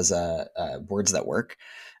social media, was Words That Work,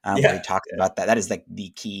 where he Yeah, talks yeah, about that. That is like the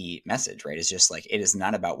key message, right? It's just like, it is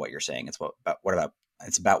not about what you're saying.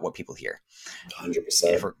 It's about what people hear. And if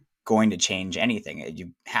 100%. we're going to change anything,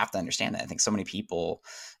 you have to understand that. I think so many people,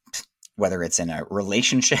 whether it's in a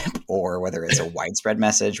relationship or whether it's a widespread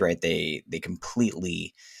message, right? They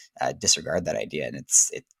completely disregard that idea, and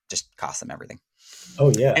it just costs them everything.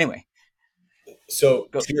 Oh yeah. Anyway, So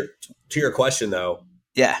go. to your question though,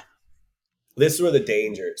 Yeah. this is where the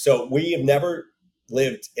danger. So we have never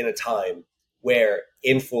lived in a time where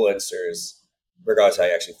influencers, regardless how I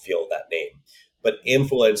actually feel that name, but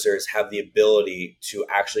influencers have the ability to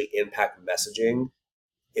actually impact messaging,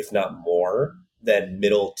 if not more, than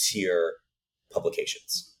middle tier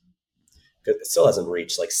publications. Because it still hasn't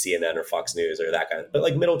reached like CNN or Fox News or that kind of, but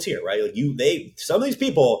like middle tier, right? Like some of these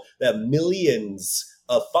people that have millions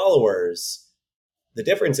of followers. The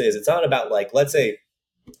difference is it's not about like, let's say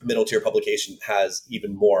middle tier publication has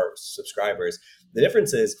even more subscribers. The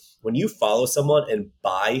difference is when you follow someone and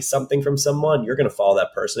buy something from someone, you're going to follow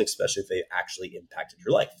that person, especially if they actually impacted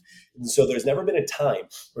your life. And so there's never been a time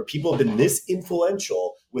where people have been this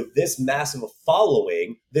influential with this massive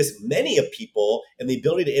following, this many of people, and the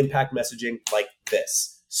ability to impact messaging like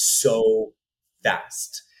this so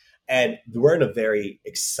fast. And we're in a very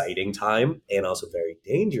exciting time and also very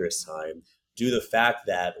dangerous time due to the fact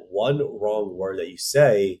that one wrong word that you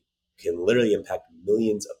say can literally impact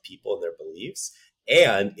millions of people and their beliefs.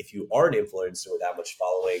 And if you are an influencer with that much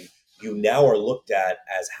following, you now are looked at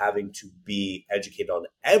as having to be educated on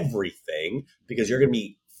everything because you're going to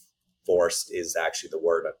be forced, is actually the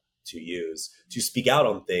word to use, to speak out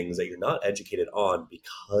on things that you're not educated on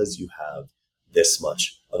because you have this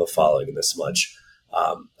much of a following and this much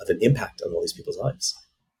of an impact on all these people's lives.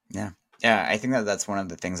 Yeah. Yeah, I think that that's one of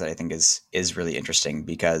the things that I think is really interesting,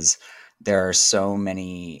 because there are so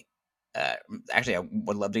many. uh, actually, I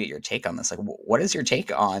would love to get your take on this. Like, what is your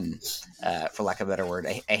take on, for lack of a better word,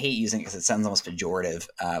 I hate using it because it sounds almost pejorative,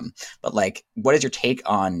 but like, what is your take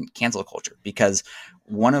on cancel culture? Because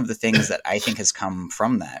one of the things that I think has come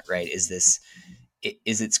from that, right, is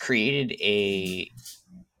it's created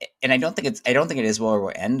and I don't think it is well or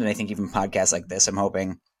will end. And I think even podcasts like this, I'm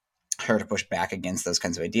hoping her to push back against those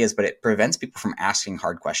kinds of ideas, but it prevents people from asking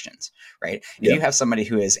hard questions, right? If Yeah. you have somebody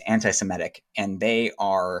who is anti-Semitic and they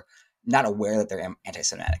are not aware that they're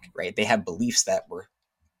anti-Semitic, right? They have beliefs that were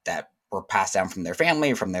passed down from their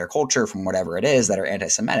family, from their culture, from whatever it is that are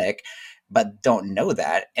anti-Semitic, but don't know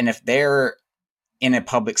that. And if they're in a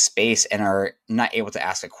public space and are not able to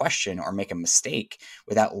ask a question or make a mistake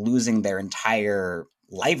without losing their entire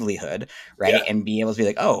livelihood, right? Yeah. And be able to be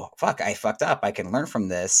like, oh, fuck, I fucked up. I can learn from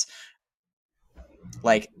this,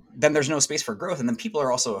 like, then there's no space for growth. And then people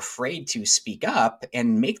are also afraid to speak up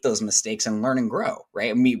and make those mistakes and learn and grow,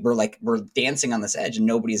 right? And we're dancing on this edge and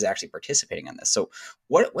nobody's actually participating in this. So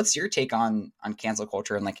what's your take on cancel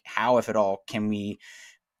culture, and like how, if at all, can we,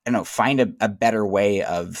 I don't know, find a better way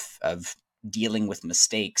of dealing with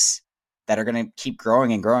mistakes that are going to keep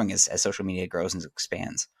growing and growing as social media grows and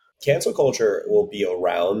expands? Cancel culture will be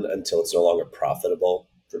around until it's no longer profitable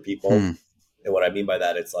for people. Hmm. And what I mean by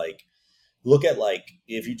that, it's like, look at, like,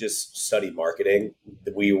 if you just study marketing,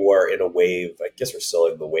 we were in a wave, I guess we're still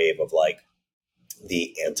in the wave of like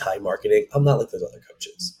the anti-marketing. I'm not like those other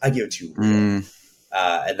coaches. I give it to you real. Hmm.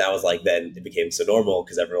 And that was like, then it became so normal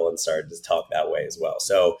because everyone started to talk that way as well.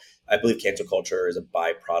 So I believe cancel culture is a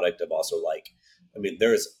byproduct of also, like, I mean,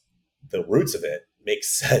 there's the roots of it makes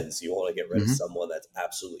sense. You want to get rid of Hmm. someone that's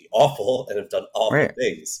absolutely awful and have done awful Right.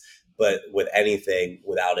 things. But with anything,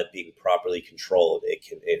 without it being properly controlled,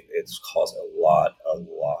 it's caused a lot of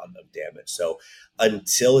damage. So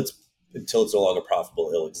until it's no longer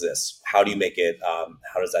profitable, it'll exist. How do you make it?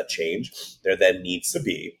 How does that change? There then needs to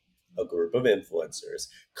be a group of influencers,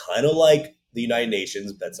 kind of like the United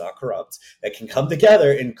Nations, that's not corrupt, that can come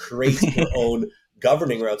together and create their own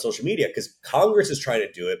governing around social media, because Congress is trying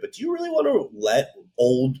to do it. But do you really want to let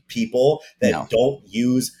old people that No, don't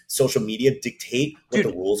use social media dictate what the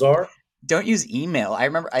dude, rules are? don't use email. I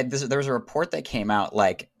remember there was a report that came out,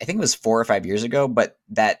 like, I think it was 4 or 5 years ago, but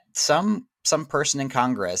that some person in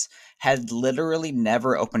Congress had literally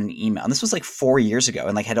never opened an email, and this was like 4 years ago,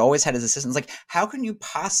 and like had always had his assistants. Like, how can you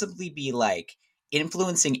possibly be like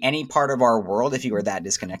influencing any part of our world if you are that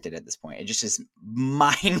disconnected at this point? It just is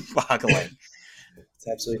mind boggling. It's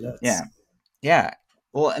absolutely Yeah, nuts. yeah.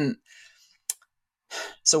 Well, and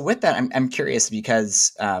so with that, I'm curious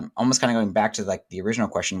because, almost kind of going back to like the original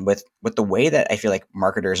question, with the way that I feel like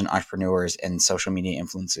marketers and entrepreneurs and social media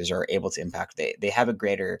influencers are able to impact, they have a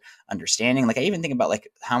greater understanding. Like, I even think about like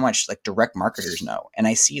how much like direct marketers know, and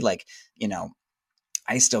I see, like, you know,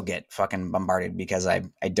 I still get fucking bombarded because I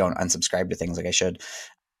don't unsubscribe to things like I should,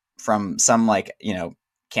 from some, like, you know,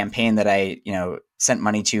 campaign that I, you know, sent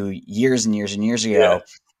money to years and years and years Yeah. ago.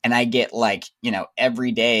 And I get, like, you know,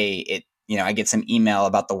 every day I get some email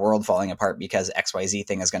about the world falling apart because XYZ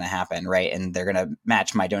thing is going to happen. Right. And they're going to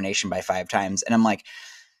match my donation by 5 times. And I'm like,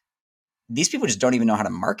 these people just don't even know how to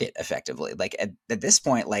market effectively. Like, at this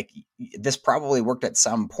point, like, this probably worked at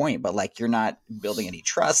some point, but like, you're not building any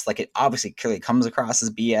trust. Like, it obviously clearly comes across as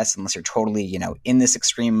BS unless you're totally, you know, in this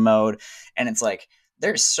extreme mode. And it's like,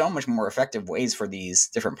 there's so much more effective ways for these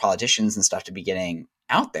different politicians and stuff to be getting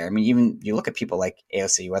out there. I mean, even you look at people like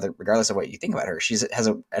AOC, whether, regardless of what you think about her, she's has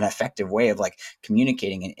an effective way of like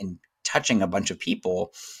communicating and touching a bunch of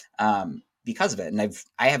people, because of it. And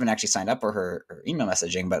I haven't actually signed up for her email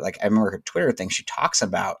messaging, but like, I remember her Twitter thing, she talks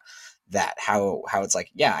about that, how it's like,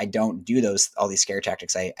 yeah, I don't do all these scare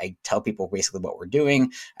tactics. I tell people basically what we're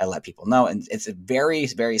doing. I let people know. And it's very,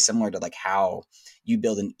 very similar to like how you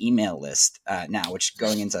build an email list, now, which,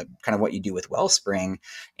 going into kind of what you do with Wellspring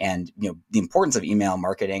and, you know, the importance of email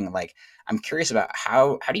marketing. Like, I'm curious about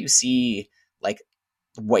how do you see, like,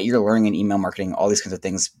 what you're learning in email marketing, all these kinds of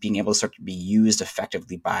things being able to start to be used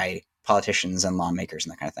effectively by politicians and lawmakers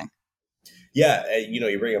and that kind of thing. Yeah.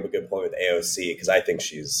 You bring up a good point with AOC, because I think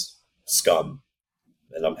she's scum,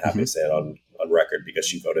 and I'm happy Mm-hmm. to say it on record, because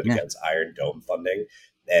she voted Yeah. against Iron Dome funding.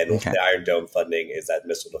 And Okay. the Iron Dome funding is that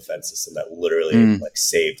missile defense system that literally Mm. like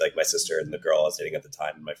saved like my sister and the girl I was dating at the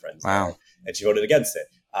time and my friends Wow. there. And she voted against it.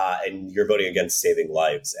 And you're voting against saving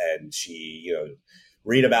lives. And she,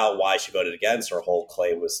 read about why she voted against. Her whole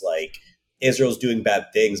claim was like, Israel's doing bad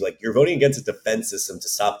things. Like, you're voting against a defense system to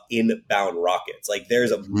stop inbound rockets. Like,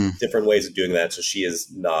 there's Mm. different ways of doing that. So she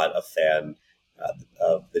is not a fan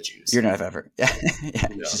of the You're Jews. not a fan of her. Yeah. Yeah.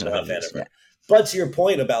 No, She's not a fan not of a fan yours. of Yeah. her. But to your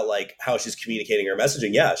point about like how she's communicating her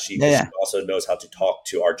messaging, yeah, Yeah, she yeah. also knows how to talk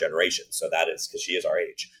to our generation. So that is because she is our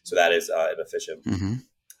age. So that is an efficient Mm-hmm.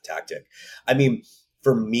 tactic. I mean,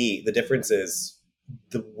 for me, the difference is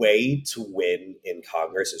the way to win in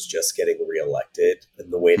Congress is just getting reelected.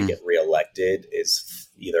 And the way to get reelected is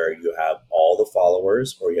either you have all the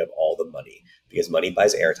followers or you have all the money, because money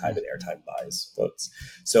buys airtime and airtime buys votes.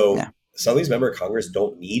 So Yeah. some of these members of Congress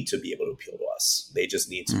don't need to be able to appeal to us. They just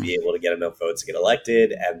need to Mm, be able to get enough votes to get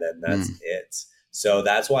elected, and then that's mm, it. So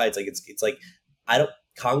that's why it's like I don't.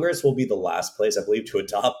 Congress will be the last place, I believe, to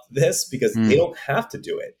adopt this because they mm, don't have to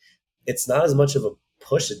do it. It's not as much of a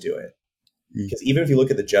push to do it, mm, because even if you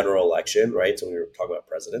look at the general election, right? So when we were talking about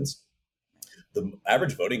presidents, the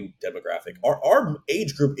average voting demographic, our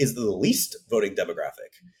age group is the least voting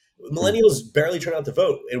demographic. mm, Millennials barely turn out to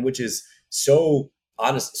vote, and which is so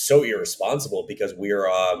honest, so irresponsible because we're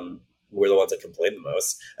the ones that complain the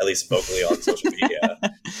most, at least vocally on social media.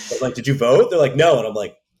 But like, did you vote? They're like, no, and I'm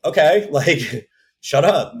like, okay, like, shut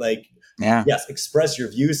up, like. yeah. Yes, express your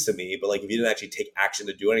views to me, but like if you didn't actually take action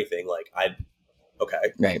to do anything, like I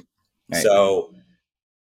okay. Right. Right. So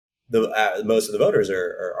the most of the voters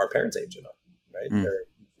are our parents' age and up, right? Mm, They're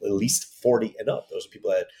at least 40 and up. Those are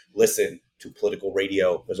people that listen to political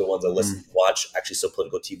radio. Those are the ones that listen, mm, watch actually so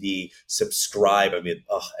political TV, subscribe. I mean,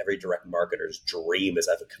 every direct marketer's dream is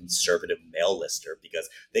to have a conservative mail lister because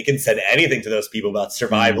they can send anything to those people about mm.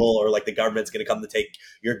 survival or like the government's going to come to take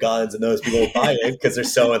your guns, and those people will buy it because they're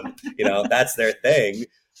so, that's their thing.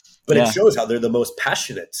 But it Yeah. shows how they're the most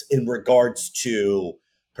passionate in regards to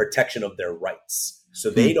protection of their rights. So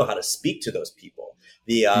they Mm, know how to speak to those people.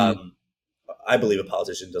 The mm. I believe a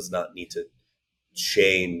politician does not need to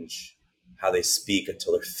change how they speak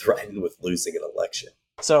until they're threatened with losing an election.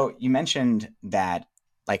 So you mentioned that,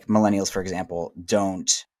 like millennials, for example,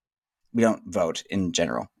 we don't vote in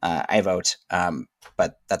general. I vote,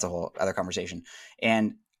 but that's a whole other conversation.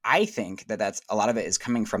 And I think that that's a lot of it is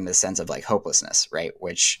coming from this sense of like hopelessness, right?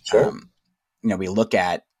 Which Sure. we look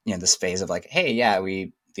at this phase of like, hey, yeah,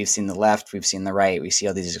 we've seen the left, we've seen the right, we see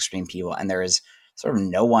all these extreme people, and there is sort of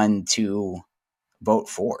no one to vote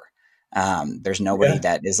for. There's nobody Yeah.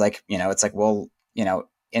 that is like, it's like, well,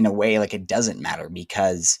 in a way, like it doesn't matter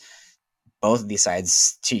because both of these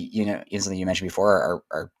sides, to something you mentioned before,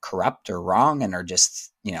 are corrupt or wrong and are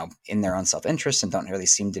just in their own self-interest and don't really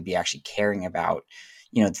seem to be actually caring about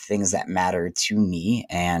the things that matter to me,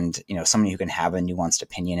 and somebody who can have a nuanced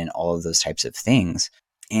opinion and all of those types of things.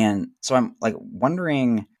 And so I'm like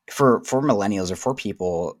wondering for millennials or for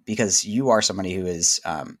people, because you are somebody who has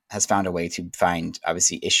found a way to find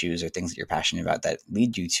obviously issues or things that you're passionate about that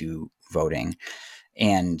lead you to voting.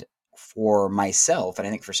 And for myself, and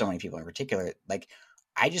I think for so many people in particular, like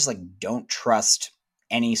I just like don't trust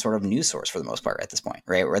any sort of news source for the most part at this point,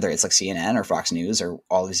 right? Whether it's like CNN or Fox News or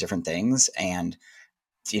all these different things. And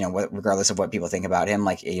regardless of what people think about him,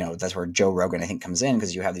 like, that's where Joe Rogan, I think, comes in,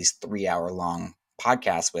 because you have these 3 hour long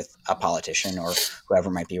podcasts with a politician or whoever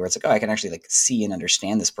it might be, where it's like, oh, I can actually like see and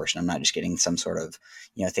understand this person. I'm not just getting some sort of,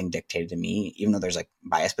 thing dictated to me, even though there's like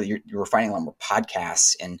bias, but you're finding a lot more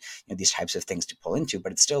podcasts and, these types of things to pull into,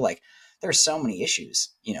 but it's still like, there's so many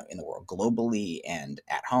issues, in the world globally and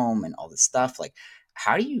at home and all this stuff. Like,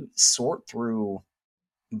 how do you sort through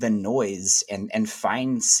the noise and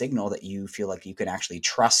find signal that you feel like you can actually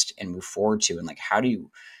trust and move forward to? And like, how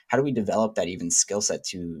do we develop that even skill set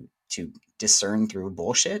to discern through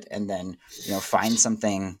bullshit and then find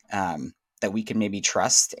something that we can maybe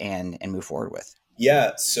trust and move forward with?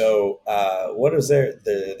 Yeah. So what is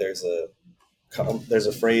there's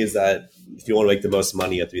a phrase that if you want to make the most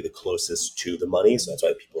money, you have to be the closest to the money. So that's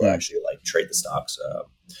why people Mm, actually like trade the stocks,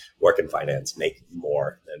 work in finance, make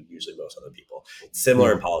more than usually most other people. It's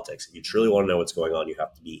similar in mm, politics. If you truly want to know what's going on, you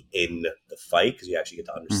have to be in the fight because you actually get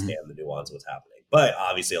to mm, understand the nuance of what's happening. But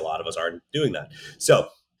obviously, a lot of us aren't doing that. So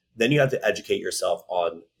then you have to educate yourself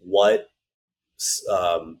on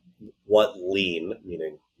um, what lean,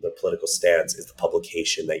 meaning the political stance, is the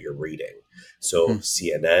publication that you're reading. So mm,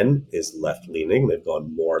 CNN is left leaning; they've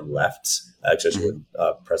gone more left, especially mm,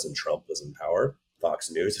 when President Trump was in power.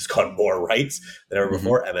 Fox News has gone more right than ever mm,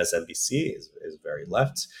 before. MSNBC is very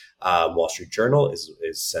left. Wall Street Journal is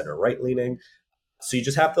center right leaning. So you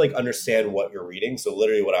just have to like understand what you're reading. So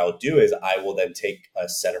literally, what I will do is I will then take a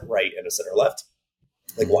center right and a center left.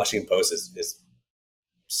 Like mm, Washington Post is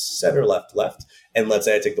center left left, and let's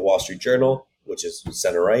say I take the Wall Street Journal, which is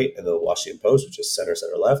center right, and the Washington Post, which is center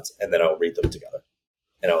center left, and then I'll read them together,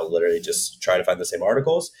 and I'll literally just try to find the same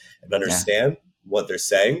articles and yeah. understand what they're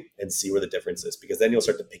saying and see where the difference is, because then you'll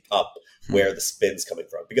start to pick up Mm, where the spin's coming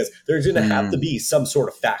from, because there's going to have to mm, be some sort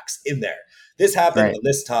of facts in there. this happened Right. on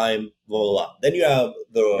this time, blah, blah, blah. Then you have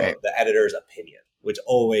Right. the editor's opinion, which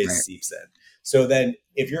always Right. seeps in. So then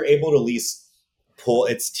if you're able to at least pull,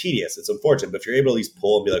 it's tedious, it's unfortunate, but if you're able to at least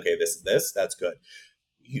pull and be like, okay, this is this, that's good.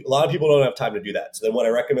 A lot of people don't have time to do that. So then what I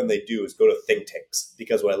recommend they do is go to think tanks,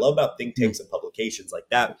 because what I love about think Mm. tanks and publications like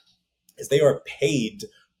that is they are paid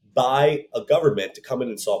by a government to come in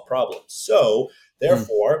and solve problems. So Mm.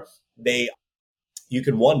 therefore, they you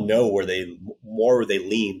can one know where they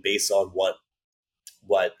lean based on what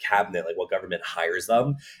cabinet, like what government hires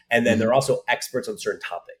them. And then Mhm. they're also experts on certain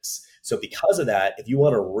topics. So because of that, if you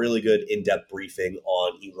want a really good in-depth briefing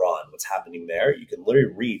on Iran, what's happening there, you can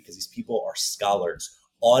literally read, because these people are scholars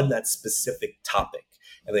on that specific topic.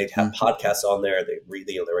 And they have Mm. podcasts on there. They read,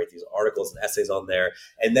 they write these articles and essays on there.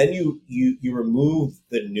 And then you remove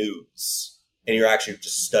the news, and you're actually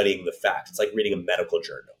just studying the facts. It's like reading a medical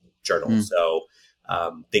journal. Mm. So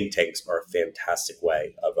think tanks are a fantastic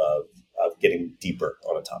way of getting deeper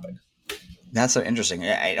on a topic. That's so interesting.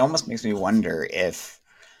 It almost makes me wonder if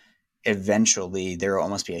eventually there will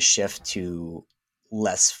almost be a shift to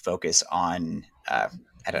less focus on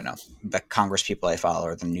I don't know, the Congress people I follow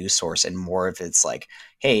or the news source, and more of it's like,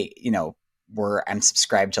 hey, I'm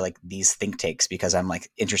subscribed to like these think tanks because I'm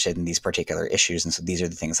like interested in these particular issues, and so these are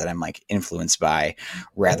the things that I'm like influenced by, Yeah.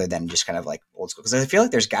 rather than just kind of like old school. Because I feel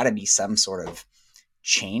like there's got to be some sort of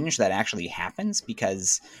change that actually happens,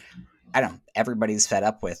 because I don't know, everybody's fed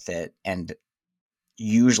up with it, and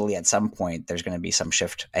usually at some point there's going to be some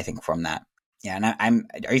shift, I think, from that. Yeah, and I'm.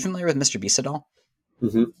 Are you familiar with Mr. Beast at all?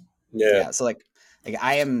 Mm-hmm. Yeah. Yeah, so like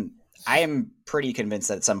I am pretty convinced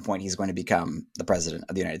that at some point he's going to become the president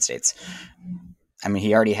of the United States. I mean,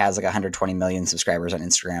 he already has like 120 million subscribers on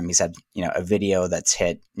Instagram. He's had a video that's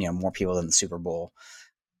hit more people than the Super Bowl,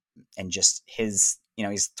 and just his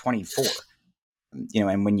he's 24.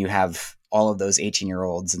 And when you have all of those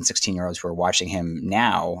 18-year-olds and 16-year-olds who are watching him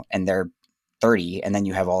now, and they're 30, and then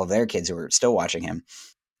you have all of their kids who are still watching him,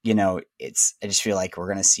 I just feel like we're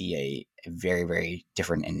going to see a very, very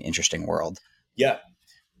different and interesting world Yeah. going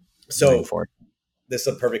So forward. this is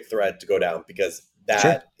a perfect thread to go down, because Sure.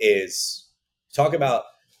 that is talk about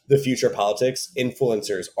the future politics.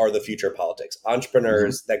 Influencers are the future politics. Mm-hmm.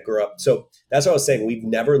 Entrepreneurs that grew up. So that's what I was saying. We've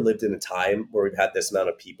never lived in a time where we've had this amount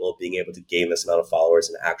of people being able to gain this amount of followers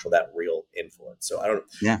and actual that real influence. So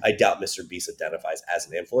Yeah. I doubt Mr. Beast identifies as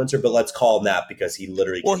an influencer, but let's call him that, because he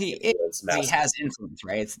literally Well, can influence he massive. has influence,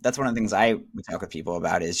 right? That's one of the things I would talk with people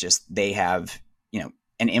about, is just they have,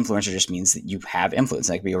 an influencer just means that you have influence.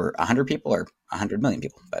 Like we were 100 people or 100 million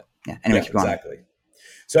people. But yeah, anyway, Yeah, keep going. exactly.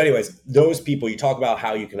 So, anyways, those people, you talk about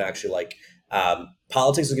how you can actually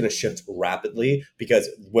politics is going to shift rapidly, because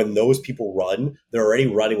when those people run, they're already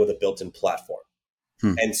running with a built-in platform.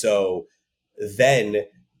 Hmm. And so then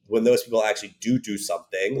when those people actually do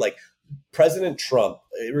something, like President Trump,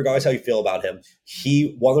 regardless how you feel about him,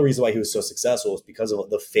 one of the reasons why he was so successful is because of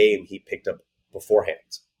the fame he picked up beforehand.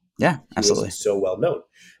 Yeah, He absolutely. was so well known.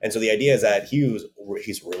 And so the idea is that he's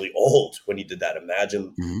really old when he did that.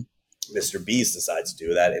 Imagine Mm-hmm. Mr. Beast decides to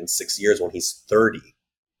do that in 6 years when he's 30.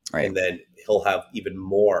 Right. And then he'll have even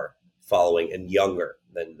more following and younger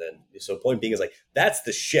than. So point being is like, that's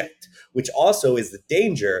the shift, which also is the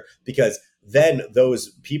danger, because then those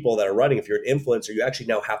people that are running, if you're an influencer, you actually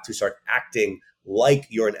now have to start acting like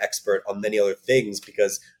you're an expert on many other things,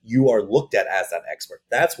 because you are looked at as that expert.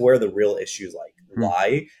 That's where the real issues Hmm.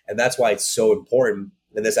 lie. And that's why it's so important.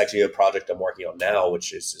 And this is actually a project I'm working on now,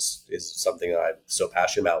 which is something that I'm so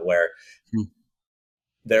passionate about, where Hmm.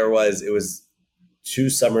 it was 2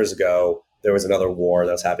 summers ago, there was another war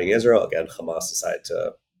that was happening in Israel. Again, Hamas decided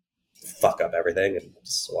to fuck up everything and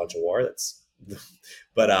just launch a war.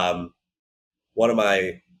 But one of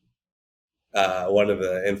my one of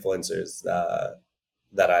the influencers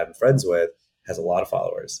that I'm friends with has a lot of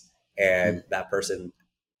followers, Hmm. and that person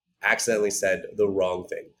accidentally said the wrong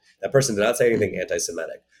thing. That person did not say Hmm. anything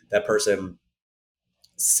anti-Semitic. That person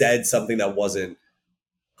said something that wasn't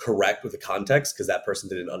correct with the context, because that person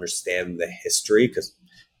didn't understand the history, because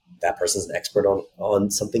that person's an expert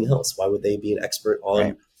on something else. Why would they be an expert Right.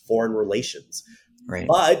 on foreign relations? Right.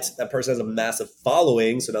 But that person has a massive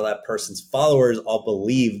following, so now that person's followers all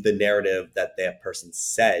believe the narrative that that person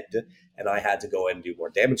said. And I had to go in and do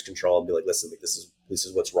more damage control and be like, listen, like, this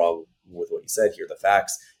is what's wrong with what you said. Here are the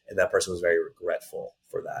facts. And that person was very regretful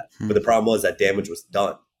for that. But Hmm. the problem was that damage was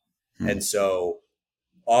done. Hmm. And so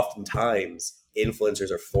oftentimes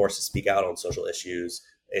influencers are forced to speak out on social issues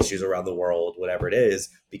around the world, whatever it is,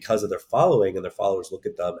 because of their following, and their followers look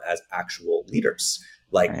at them as actual leaders,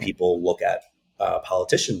 like Right. people look at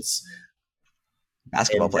politicians.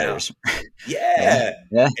 Basketball And now, players. Yeah. yeah,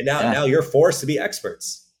 Yeah. and now Yeah. now you're forced to be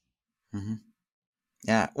experts. Mm-hmm.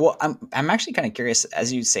 Yeah. Well, I'm actually kind of curious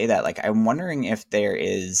as you say that. Like, I'm wondering if there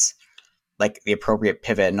is like the appropriate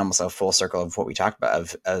pivot and almost a full circle of what we talked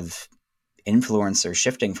about of influencers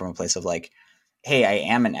shifting from a place of like, hey,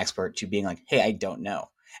 I am an expert to being like, hey, I don't know.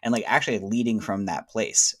 And like actually leading from that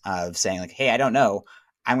place of saying like, hey, I don't know.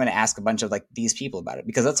 I'm going to ask a bunch of like these people about it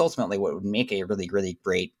because that's ultimately what would make a really, really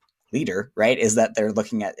great leader, right? Is that they're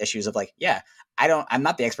looking at issues of like, yeah, I'm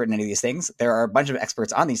not the expert in any of these things. There are a bunch of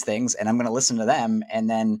experts on these things and I'm going to listen to them. And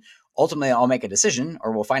then ultimately I'll make a decision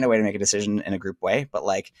or we'll find a way to make a decision in a group way. But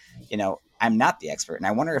like, I'm not the expert. And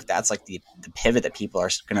I wonder if that's like the pivot that people are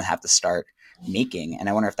going to have to start making. And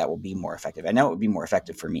I wonder if that will be more effective. I know it would be more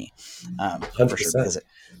effective for me, for sure, 100%. because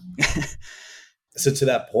it, So to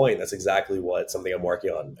that point, that's exactly what something I'm working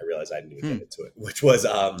on. I realized I didn't even hmm, get into it, which was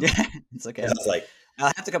yeah, it's I okay. was like,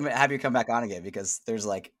 I'll have to have you come back on again because there's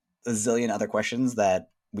like a zillion other questions that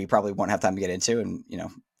we probably won't have time to get into. And,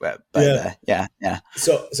 yeah. yeah, yeah.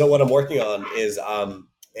 So what I'm working on is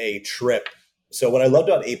a trip. So what I loved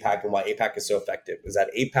about APAC and why APAC is so effective is that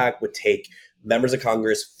APAC would take members of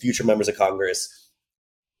Congress, future members of Congress,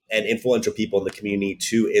 and influential people in the community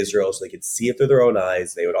to Israel so they could see it through their own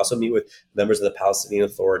eyes. They would also meet with members of the Palestinian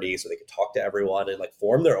Authority so they could talk to everyone and like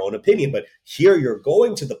form their own opinion. But here you're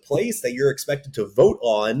going to the place that you're expected to vote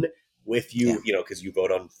on with Yeah. because you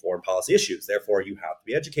vote on foreign policy issues. Therefore, you have to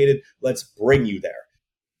be educated. Let's bring you there.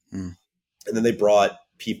 Mm, And then they brought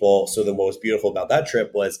people. So the most beautiful about that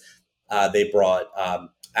trip was they brought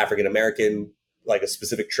African American, like a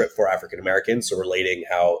specific trip for African Americans, so relating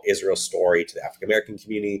how Israel's story to the African American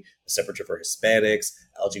community, a separate trip for Hispanics,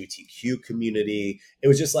 LGBTQ community. It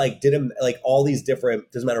was just like didn't like all these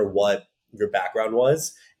different. Doesn't matter what your background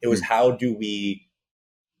was. It was mm, how do we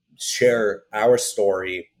share our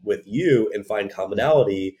story with you and find mm,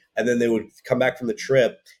 commonality, and then they would come back from the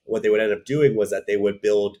trip. What they would end up doing was that they would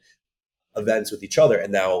build events with each other.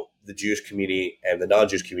 And now the Jewish community and the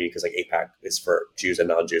non-Jewish community, because like APAC is for Jews and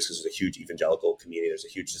non-Jews, because there's a huge evangelical community. There's a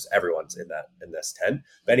huge, just everyone's in this tent.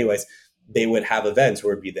 But anyways, they would have events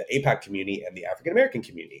where it'd be the APAC community and the African American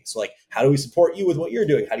community. So like, how do we support you with what you're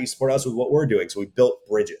doing? How do you support us with what we're doing? So we built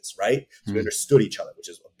bridges, right? So we mm, understood each other, which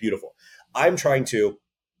is beautiful. I'm trying to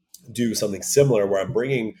do something similar where I'm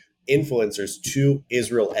bringing influencers to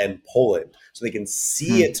Israel and Poland so they can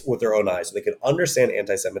see mm, it with their own eyes, so they can understand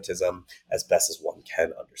anti-Semitism as best as one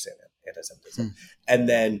can understand anti-Semitism. mm, And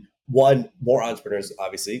then one, more entrepreneurs,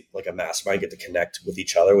 obviously, like a mastermind, get to connect with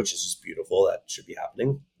each other, which is just beautiful. That should be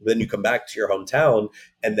happening. Then you come back to your hometown,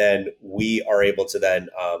 and then we are able to then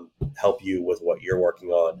help you with what you're working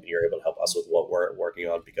on, and you're able to help us with what we're working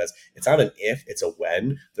on, because it's not an if, it's a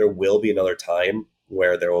when. There will be another time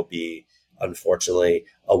where there will be, unfortunately,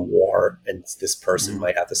 a war, and this person mm,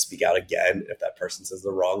 might have to speak out again. If that person says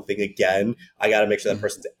the wrong thing again, I got to make sure that mm,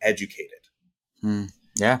 person's educated, mm.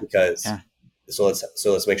 Yeah. because Yeah.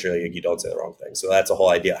 let's make sure that you don't say the wrong thing. So that's the whole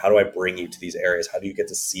idea. How do I bring you to these areas? How do you get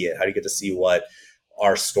to see it? How do you get to see what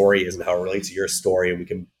our story is and how it relates to your story, and we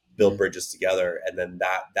can build Mm, bridges together? And then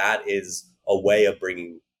that is a way of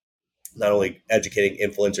bringing, not only educating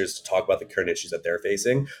influencers to talk about the current issues that they're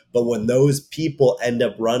facing, but when those people end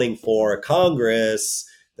up running for Congress,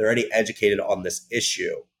 they're already educated on this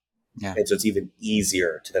issue. yeah. And so it's even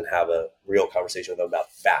easier to then have a real conversation with them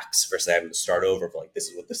about facts versus having to start over for like, this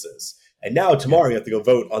is what this is. And now Yeah. tomorrow you have to go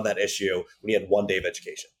vote on that issue when you had one day of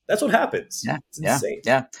education. That's what happens. Yeah, It's yeah, insane.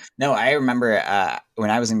 yeah. No, I remember when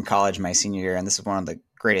I was in college my senior year, and this is one of the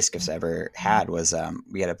greatest gifts I ever had was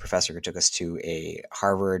we had a professor who took us to a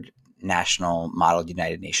Harvard National Model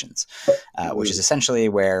United Nations, which is Mm-hmm. essentially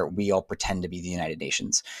where we all pretend to be the United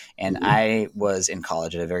Nations. And Mm-hmm. I was in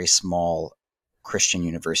college at a very small Christian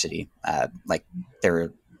university. Like there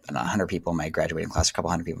were 100 people in my graduating class, a couple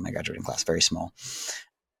hundred people in my graduating class, very small.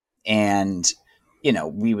 And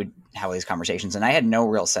we would have all these conversations and I had no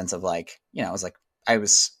real sense of like, I was like, I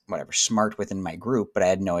was whatever smart within my group, but I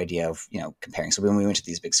had no idea of comparing. So when we went to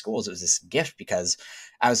these big schools, it was this gift because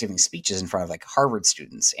I was giving speeches in front of like Harvard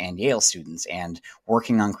students and Yale students and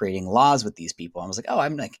working on creating laws with these people. I was like, oh,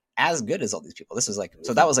 I'm like as good as all these people. This is like,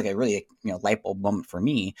 so that was like a really light bulb moment for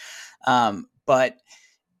me. But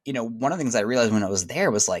one of the things I realized when I was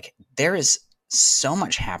there was like, there is so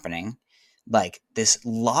much happening. Like this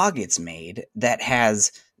law gets made that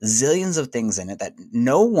has zillions of things in it that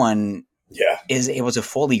no one Yeah. is able to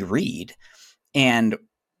fully read. And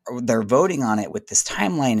they're voting on it with this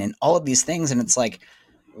timeline and all of these things. And it's like,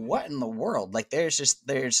 what in the world? Like it just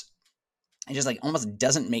like almost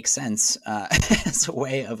doesn't make sense as a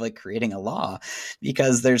way of like creating a law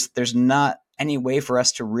because there's not any way for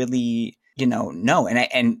us to really know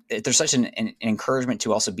and there's such an encouragement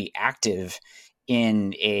to also be active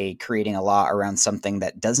in a creating a law around something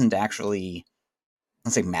that doesn't actually,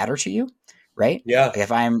 let's say, matter to you, right? Yeah, Like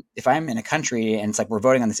if I'm in a country and it's like we're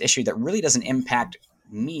voting on this issue that really doesn't impact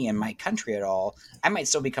me and my country at all, I might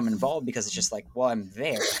still become involved because it's just like, well, I'm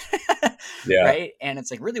there. yeah, Right. And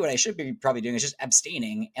it's like really what I should be probably doing is just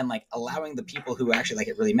abstaining and like allowing the people who actually like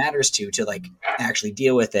it really matters to like actually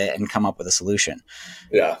deal with it and come up with a solution.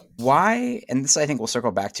 yeah. Why, and this I think we'll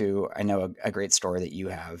circle back to, I know a great story that you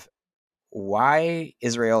have. Why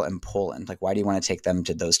Israel and Poland? Like, why do you want to take them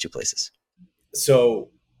to those two places? So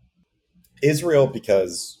Israel,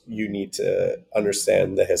 because you need to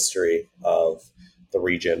understand the history of the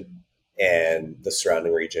region and the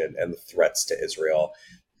surrounding region and the threats to Israel,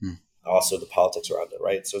 Hmm. also the politics around it,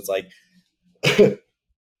 right? So it's like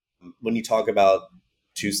when you talk about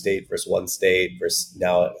two state versus one state versus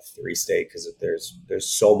now a three state, because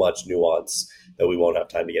there's so much nuance that we won't have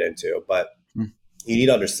time to get into, but Hmm. you need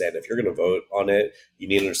to understand if you're going to vote on it, you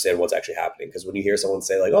need to understand what's actually happening. Because when you hear someone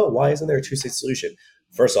say like, "Oh, why isn't there a two-state solution?"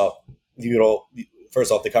 First off, you know,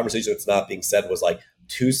 first off, the conversation that's not being said was like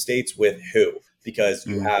two states with who? Because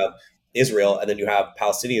you Hmm. have Israel, and then you have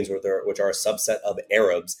Palestinians, which are a subset of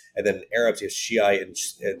Arabs, and then Arabs you have Shiite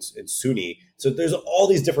and Sunni. So there's all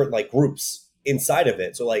these different like groups inside of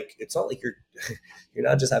it. So like, it's not like you're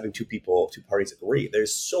not just having two parties agree.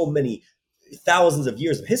 There's so many thousands of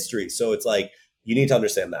years of history. So it's like you need to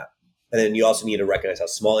understand that. And then you also need to recognize how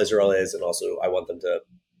small Israel is. And also, I want them to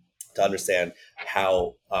understand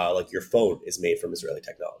how like your phone is made from Israeli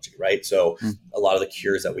technology, right? So Hmm. a lot of the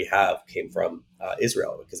cures that we have came from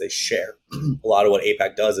Israel because they share. A lot of what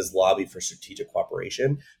APAC does is lobby for strategic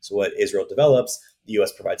cooperation. So what Israel develops, the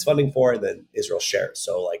U.S. provides funding for, and then Israel shares.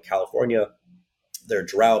 So like California, their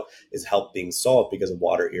drought is help being solved because of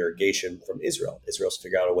water irrigation from Israel. Israel's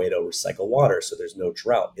figured out a way to recycle water, so there's no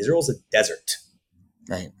drought. Israel's a desert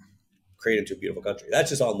Right. created into a beautiful country. That's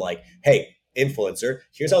just on like, hey, influencer,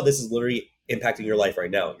 here's how this is literally impacting your life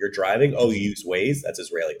right now. You're driving, oh, you use Waze, that's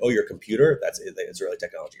Israeli. Oh, your computer, that's Israeli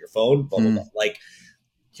technology. Your phone, blah blah Hmm. blah. Like,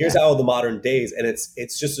 here's Yeah. how the modern days, and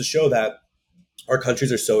it's just to show that our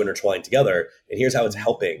countries are so intertwined together, and here's how it's Hmm.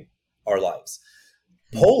 helping our lives.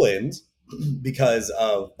 Hmm. Poland, because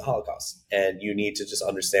of the Holocaust, and you need to just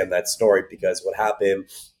understand that story because what happened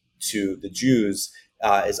to the Jews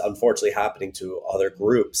is unfortunately happening to other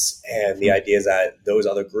groups. And the Hmm. idea is that those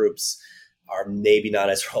other groups are maybe not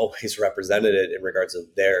as always represented in regards of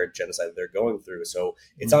their genocide that they're going through. So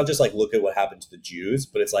it's Hmm. not just like, look at what happened to the Jews,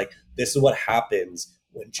 but it's like, this is what happens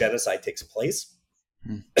when genocide takes place.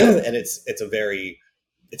 Hmm. And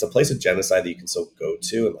it's a place of genocide that you can still go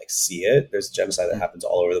to and like see it. There's genocide that Hmm. happens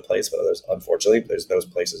all over the place, but there's unfortunately there's those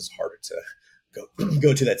places harder to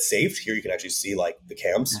go to that's safe. Here you can actually see like the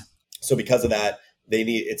Yeah. camps. So because of that, they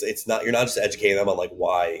need it's not you're not just educating them on like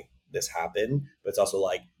why this happened, but it's also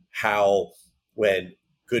like how when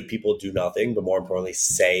good people do nothing, but more importantly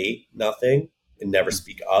say nothing and never Hmm.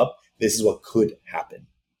 speak up, this is what could happen.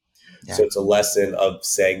 So Yeah. it's a lesson of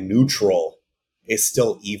saying neutral is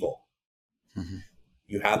still evil. Hmm.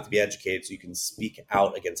 You have to be educated so you can speak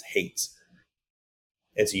out against hate,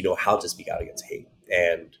 and so you know how to speak out against hate,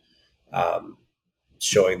 and um,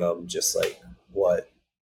 showing them just like what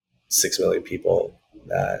 6 million people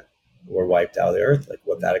that were wiped out of the earth, like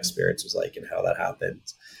what that experience was like and how that happened,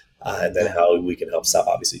 and then Yeah. how we can help stop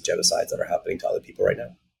obviously genocides that are happening to other people right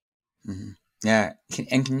now. Hmm. Yeah.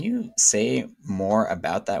 Can you say more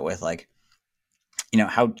about that with like,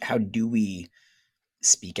 how do we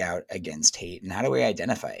speak out against hate and how do we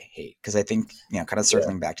identify hate? Because I think, kind of Yeah,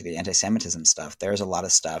 circling back to the anti-Semitism stuff, there's a lot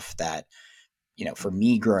of stuff that, for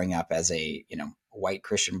me growing up as a, white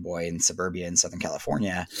Christian boy in suburbia in Southern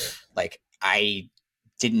California, like I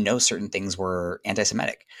didn't know certain things were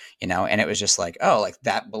anti-Semitic, and it was just like, oh, like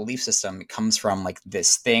that belief system comes from like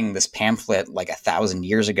this thing, this pamphlet, like 1,000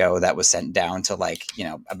 years ago that was sent down to like,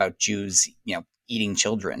 about Jews, eating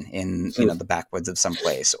children in, the backwoods of some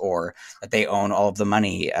place, or that they own all of the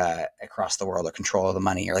money across the world or control of the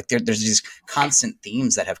money, or like there's these constant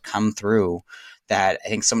themes that have come through that I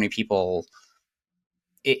think so many people,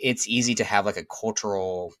 it's easy to have like a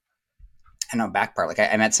cultural, I don't know, back part. Like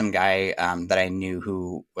I met some guy that I knew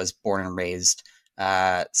who was born and raised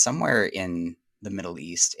somewhere in the Middle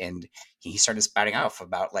East, and he started spouting off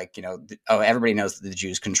about like, oh, everybody knows that the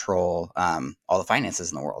Jews control all the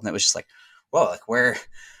finances in the world, and it was just like, whoa, like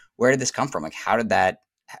where did this come from? Like how did that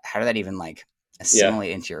even like yeah,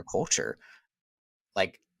 assimilate into your culture?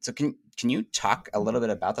 Like, so can you talk a little bit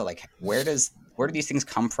about that? Like, where do these things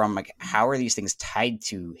come from? Like, how are these things tied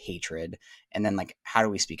to hatred? And then like, how do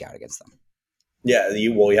we speak out against them? Yeah,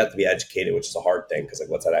 you have to be educated, which is a hard thing because like,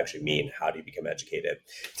 what's that actually mean? How do you become educated?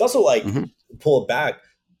 It's also like Mm-hmm. pull it back.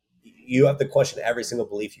 You have to question every single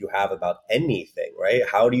belief you have about anything, right?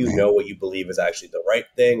 How do you Right. know what you believe is actually the right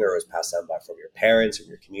thing or is passed down by from your parents or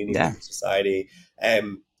your community, from Yeah. your society?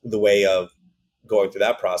 And the way of going through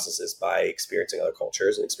that process is by experiencing other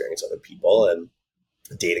cultures and experience other people and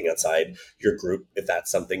dating outside your group if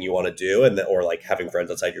that's something you want to do, and or like having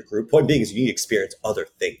friends outside your group. Point being is you need to experience other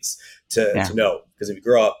things to Yeah. know, because if you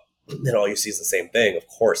grow up and all you see is the same thing, of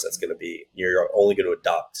course that's going to be, you're only going to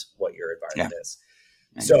adopt what your Yeah. environment is.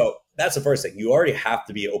 I agree. So that's the first thing. You already have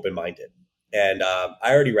to be open-minded, and I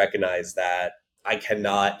already recognize that I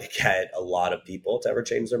cannot get a lot of people to ever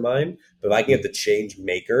change their mind, but if I can get the change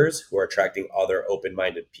makers who are attracting other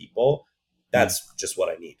open-minded people, Mm-hmm. that's just what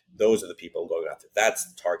I need. Those are the people I'm going after. That's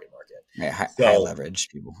the target market. Right. High So leverage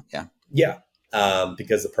people. Yeah. yeah,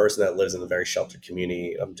 because the person that lives in a very sheltered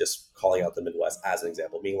community, I'm just calling out the Midwest as an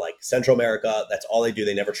example, meaning like Central America, that's all they do.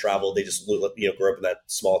 They never travel. They just grew up in that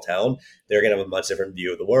small town. They're going to have a much different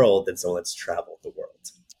view of the world than someone that's traveled the world.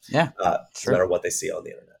 Yeah. Doesn't True. matter what they see on the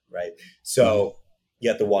internet, right? Mm-hmm. So you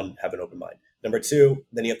have to, one, have an open mind. Number two,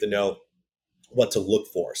 then you have to know what to look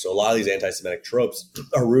for. So a lot of these anti-Semitic tropes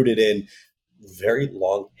are rooted in very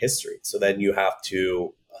long history. So then you have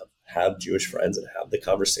to have Jewish friends and have the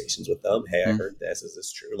conversations with them. Hey, I heard this. Is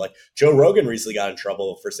this true? Like Joe Rogan recently got in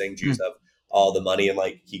trouble for saying Jews Mm-hmm. have all the money, and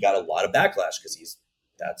like he got a lot of backlash because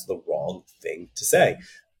that's the wrong thing to say.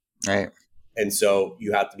 Right. And so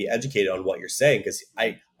you have to be educated on what you're saying, because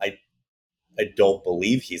I don't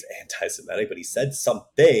believe he's anti-Semitic, but he said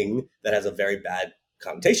something that has a very bad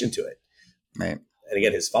connotation to it. Right. And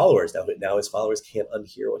again, his followers now his followers can't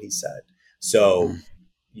unhear what he said. So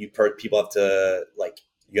Mm-hmm. people have to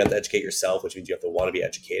you have to educate yourself, which means you have to want to be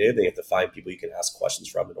educated. Then you have to find people you can ask questions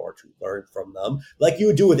from in order to learn from them, like you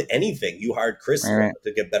would do with anything. You hired Chris Right.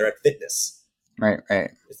 to get better at fitness. Right. Right.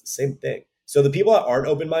 It's the same thing. So the people that aren't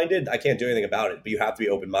open-minded, I can't do anything about it, but you have to be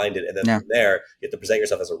open-minded. And then Yeah. from there, you have to present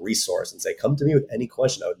yourself as a resource and say, come to me with any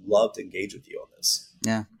question. I would love to engage with you on this.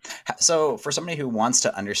 Yeah. So for somebody who wants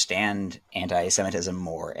to understand anti-Semitism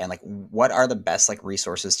more, and like, what are the best like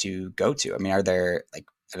resources to go to? I mean, are there like,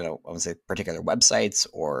 I don't know, I would say particular websites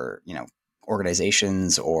or,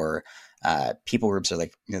 organizations or people groups or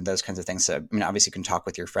like, those kinds of things. So, I mean, obviously you can talk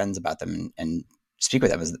with your friends about them and speak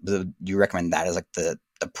with them. Do you recommend that as like the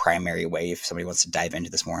primary way if somebody wants to dive into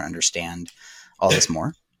this more and understand all this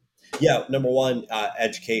more? Yeah, number one,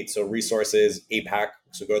 educate. So resources, APAC.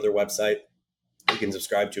 So go to their website. You can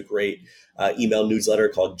subscribe to a great email newsletter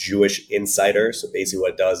called Jewish Insider. So basically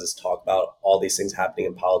what it does is talk about all these things happening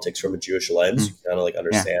in politics from a Jewish lens. Mm. You kind of like Yeah.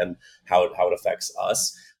 understand how it affects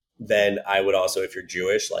us. Then I would also, if you're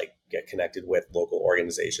Jewish, like get connected with local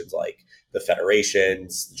organizations like the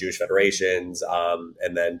federations, the Jewish federations,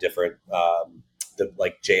 and then different,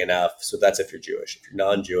 like JNF. So that's if you're Jewish. If you're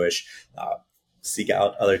non-Jewish, seek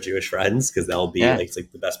out other Jewish friends, because they'll be Yeah. like, it's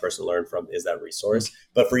like the best person to learn from is that Mm. resource.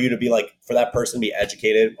 But for you to be like, for that person to be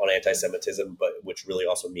educated on anti-Semitism, but which really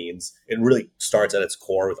also means it really starts at its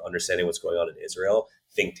core with understanding what's going on in Israel,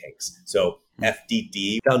 think tanks. So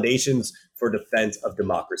FDD, Foundations for Defense of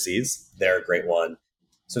Democracies, they're a great one.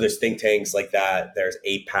 So there's think tanks like that. There's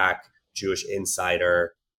APAC, Jewish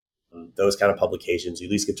Insider, those kind of publications. You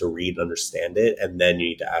at least get to read and understand it. And then you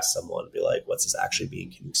need to ask someone to be like, what's this actually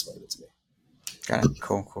mean? Can you explain it to me? Got it.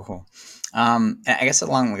 Cool. And I guess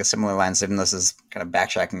along like a similar lines, even this is kind of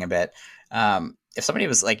backtracking a bit. If somebody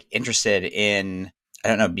was like interested in, I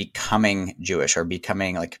don't know, becoming Jewish or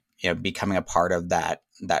becoming like, becoming a part of that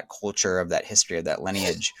culture, of that history, of that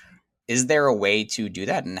lineage, is there a way to do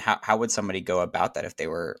that? And how would somebody go about that if they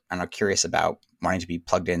were, I don't know, curious about wanting to be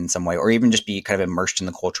plugged in some way, or even just be kind of immersed in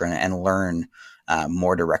the culture and learn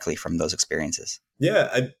more directly from those experiences? Yeah,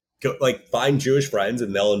 I go, like, find Jewish friends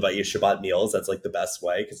and they'll invite you to Shabbat meals. That's like the best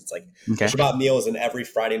way, because it's like a Okay. Shabbat meal is an every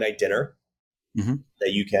Friday night dinner Mm-hmm.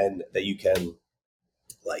 that you can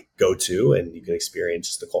like go to, and you can experience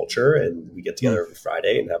just the culture. And we get together every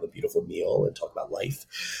Friday and have a beautiful meal and talk about life.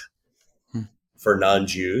 Mm-hmm. For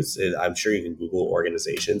non-Jews, I'm sure you can Google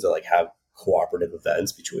organizations that like have cooperative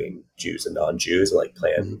events between Jews and non-Jews and like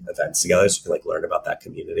plan events together, so you can like learn about that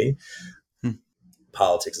community.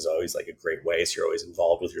 Politics is always like a great way. So you're always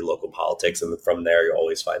involved with your local politics. And from there, you'll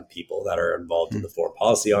always find people that are involved in the foreign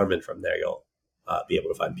policy arm. And from there, you'll be able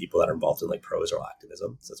to find people that are involved in like pro-Israel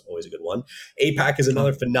activism. So that's always a good one. APAC is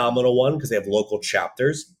another phenomenal one because they have local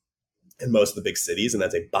chapters in most of the big cities. And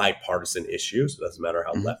that's a bipartisan issue. So it doesn't matter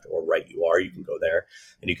how left or right you are, you can go there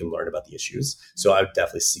and you can learn about the issues. So I would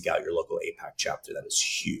definitely seek out your local APAC chapter. That is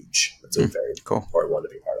huge. That's a very Cool. important one to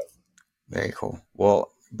be part of. Very cool.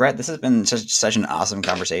 Well, Brett, this has been such an awesome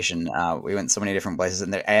conversation. We went so many different places,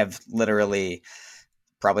 and I have literally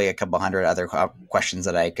probably a couple hundred other questions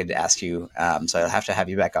that I could ask you. So I'll have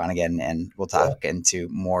you back on again, and we'll Yeah. talk into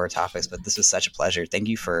more topics. But this was such a pleasure. Thank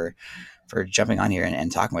you for jumping on here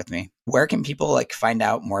and talking with me. Where can people like find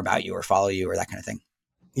out more about you or follow you or that kind of thing?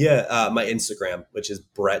 Yeah, my Instagram, which is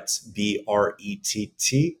Brett Brett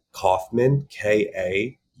Kaufman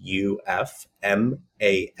Kaufman.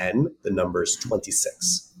 The number's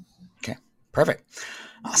 26. Okay, perfect.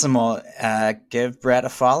 Awesome. Well, give Brett a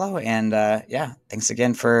follow, and yeah, thanks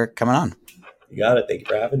again for coming on. You got it. Thank you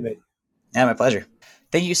for having me. Yeah, my pleasure.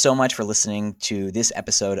 Thank you so much for listening to this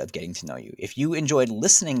episode of Getting to Know You. If you enjoyed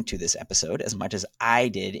listening to this episode as much as I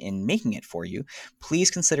did in making it for you,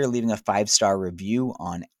 please consider leaving a 5-star review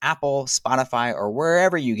on Apple, Spotify, or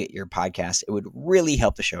wherever you get your podcast. It would really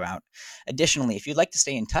help the show out. Additionally, if you'd like to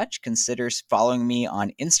stay in touch, consider following me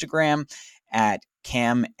on Instagram at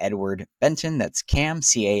Cam Edward Benton. That's Cam,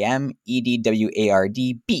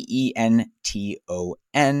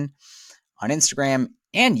 CamEdwardBenton on Instagram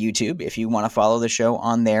and YouTube if you want to follow the show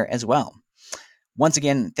on there as well. Once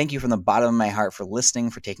again, thank you from the bottom of my heart for listening,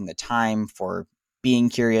 for taking the time, for being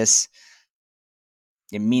curious.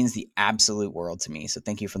 It means the absolute world to me. So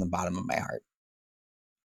thank you from the bottom of my heart.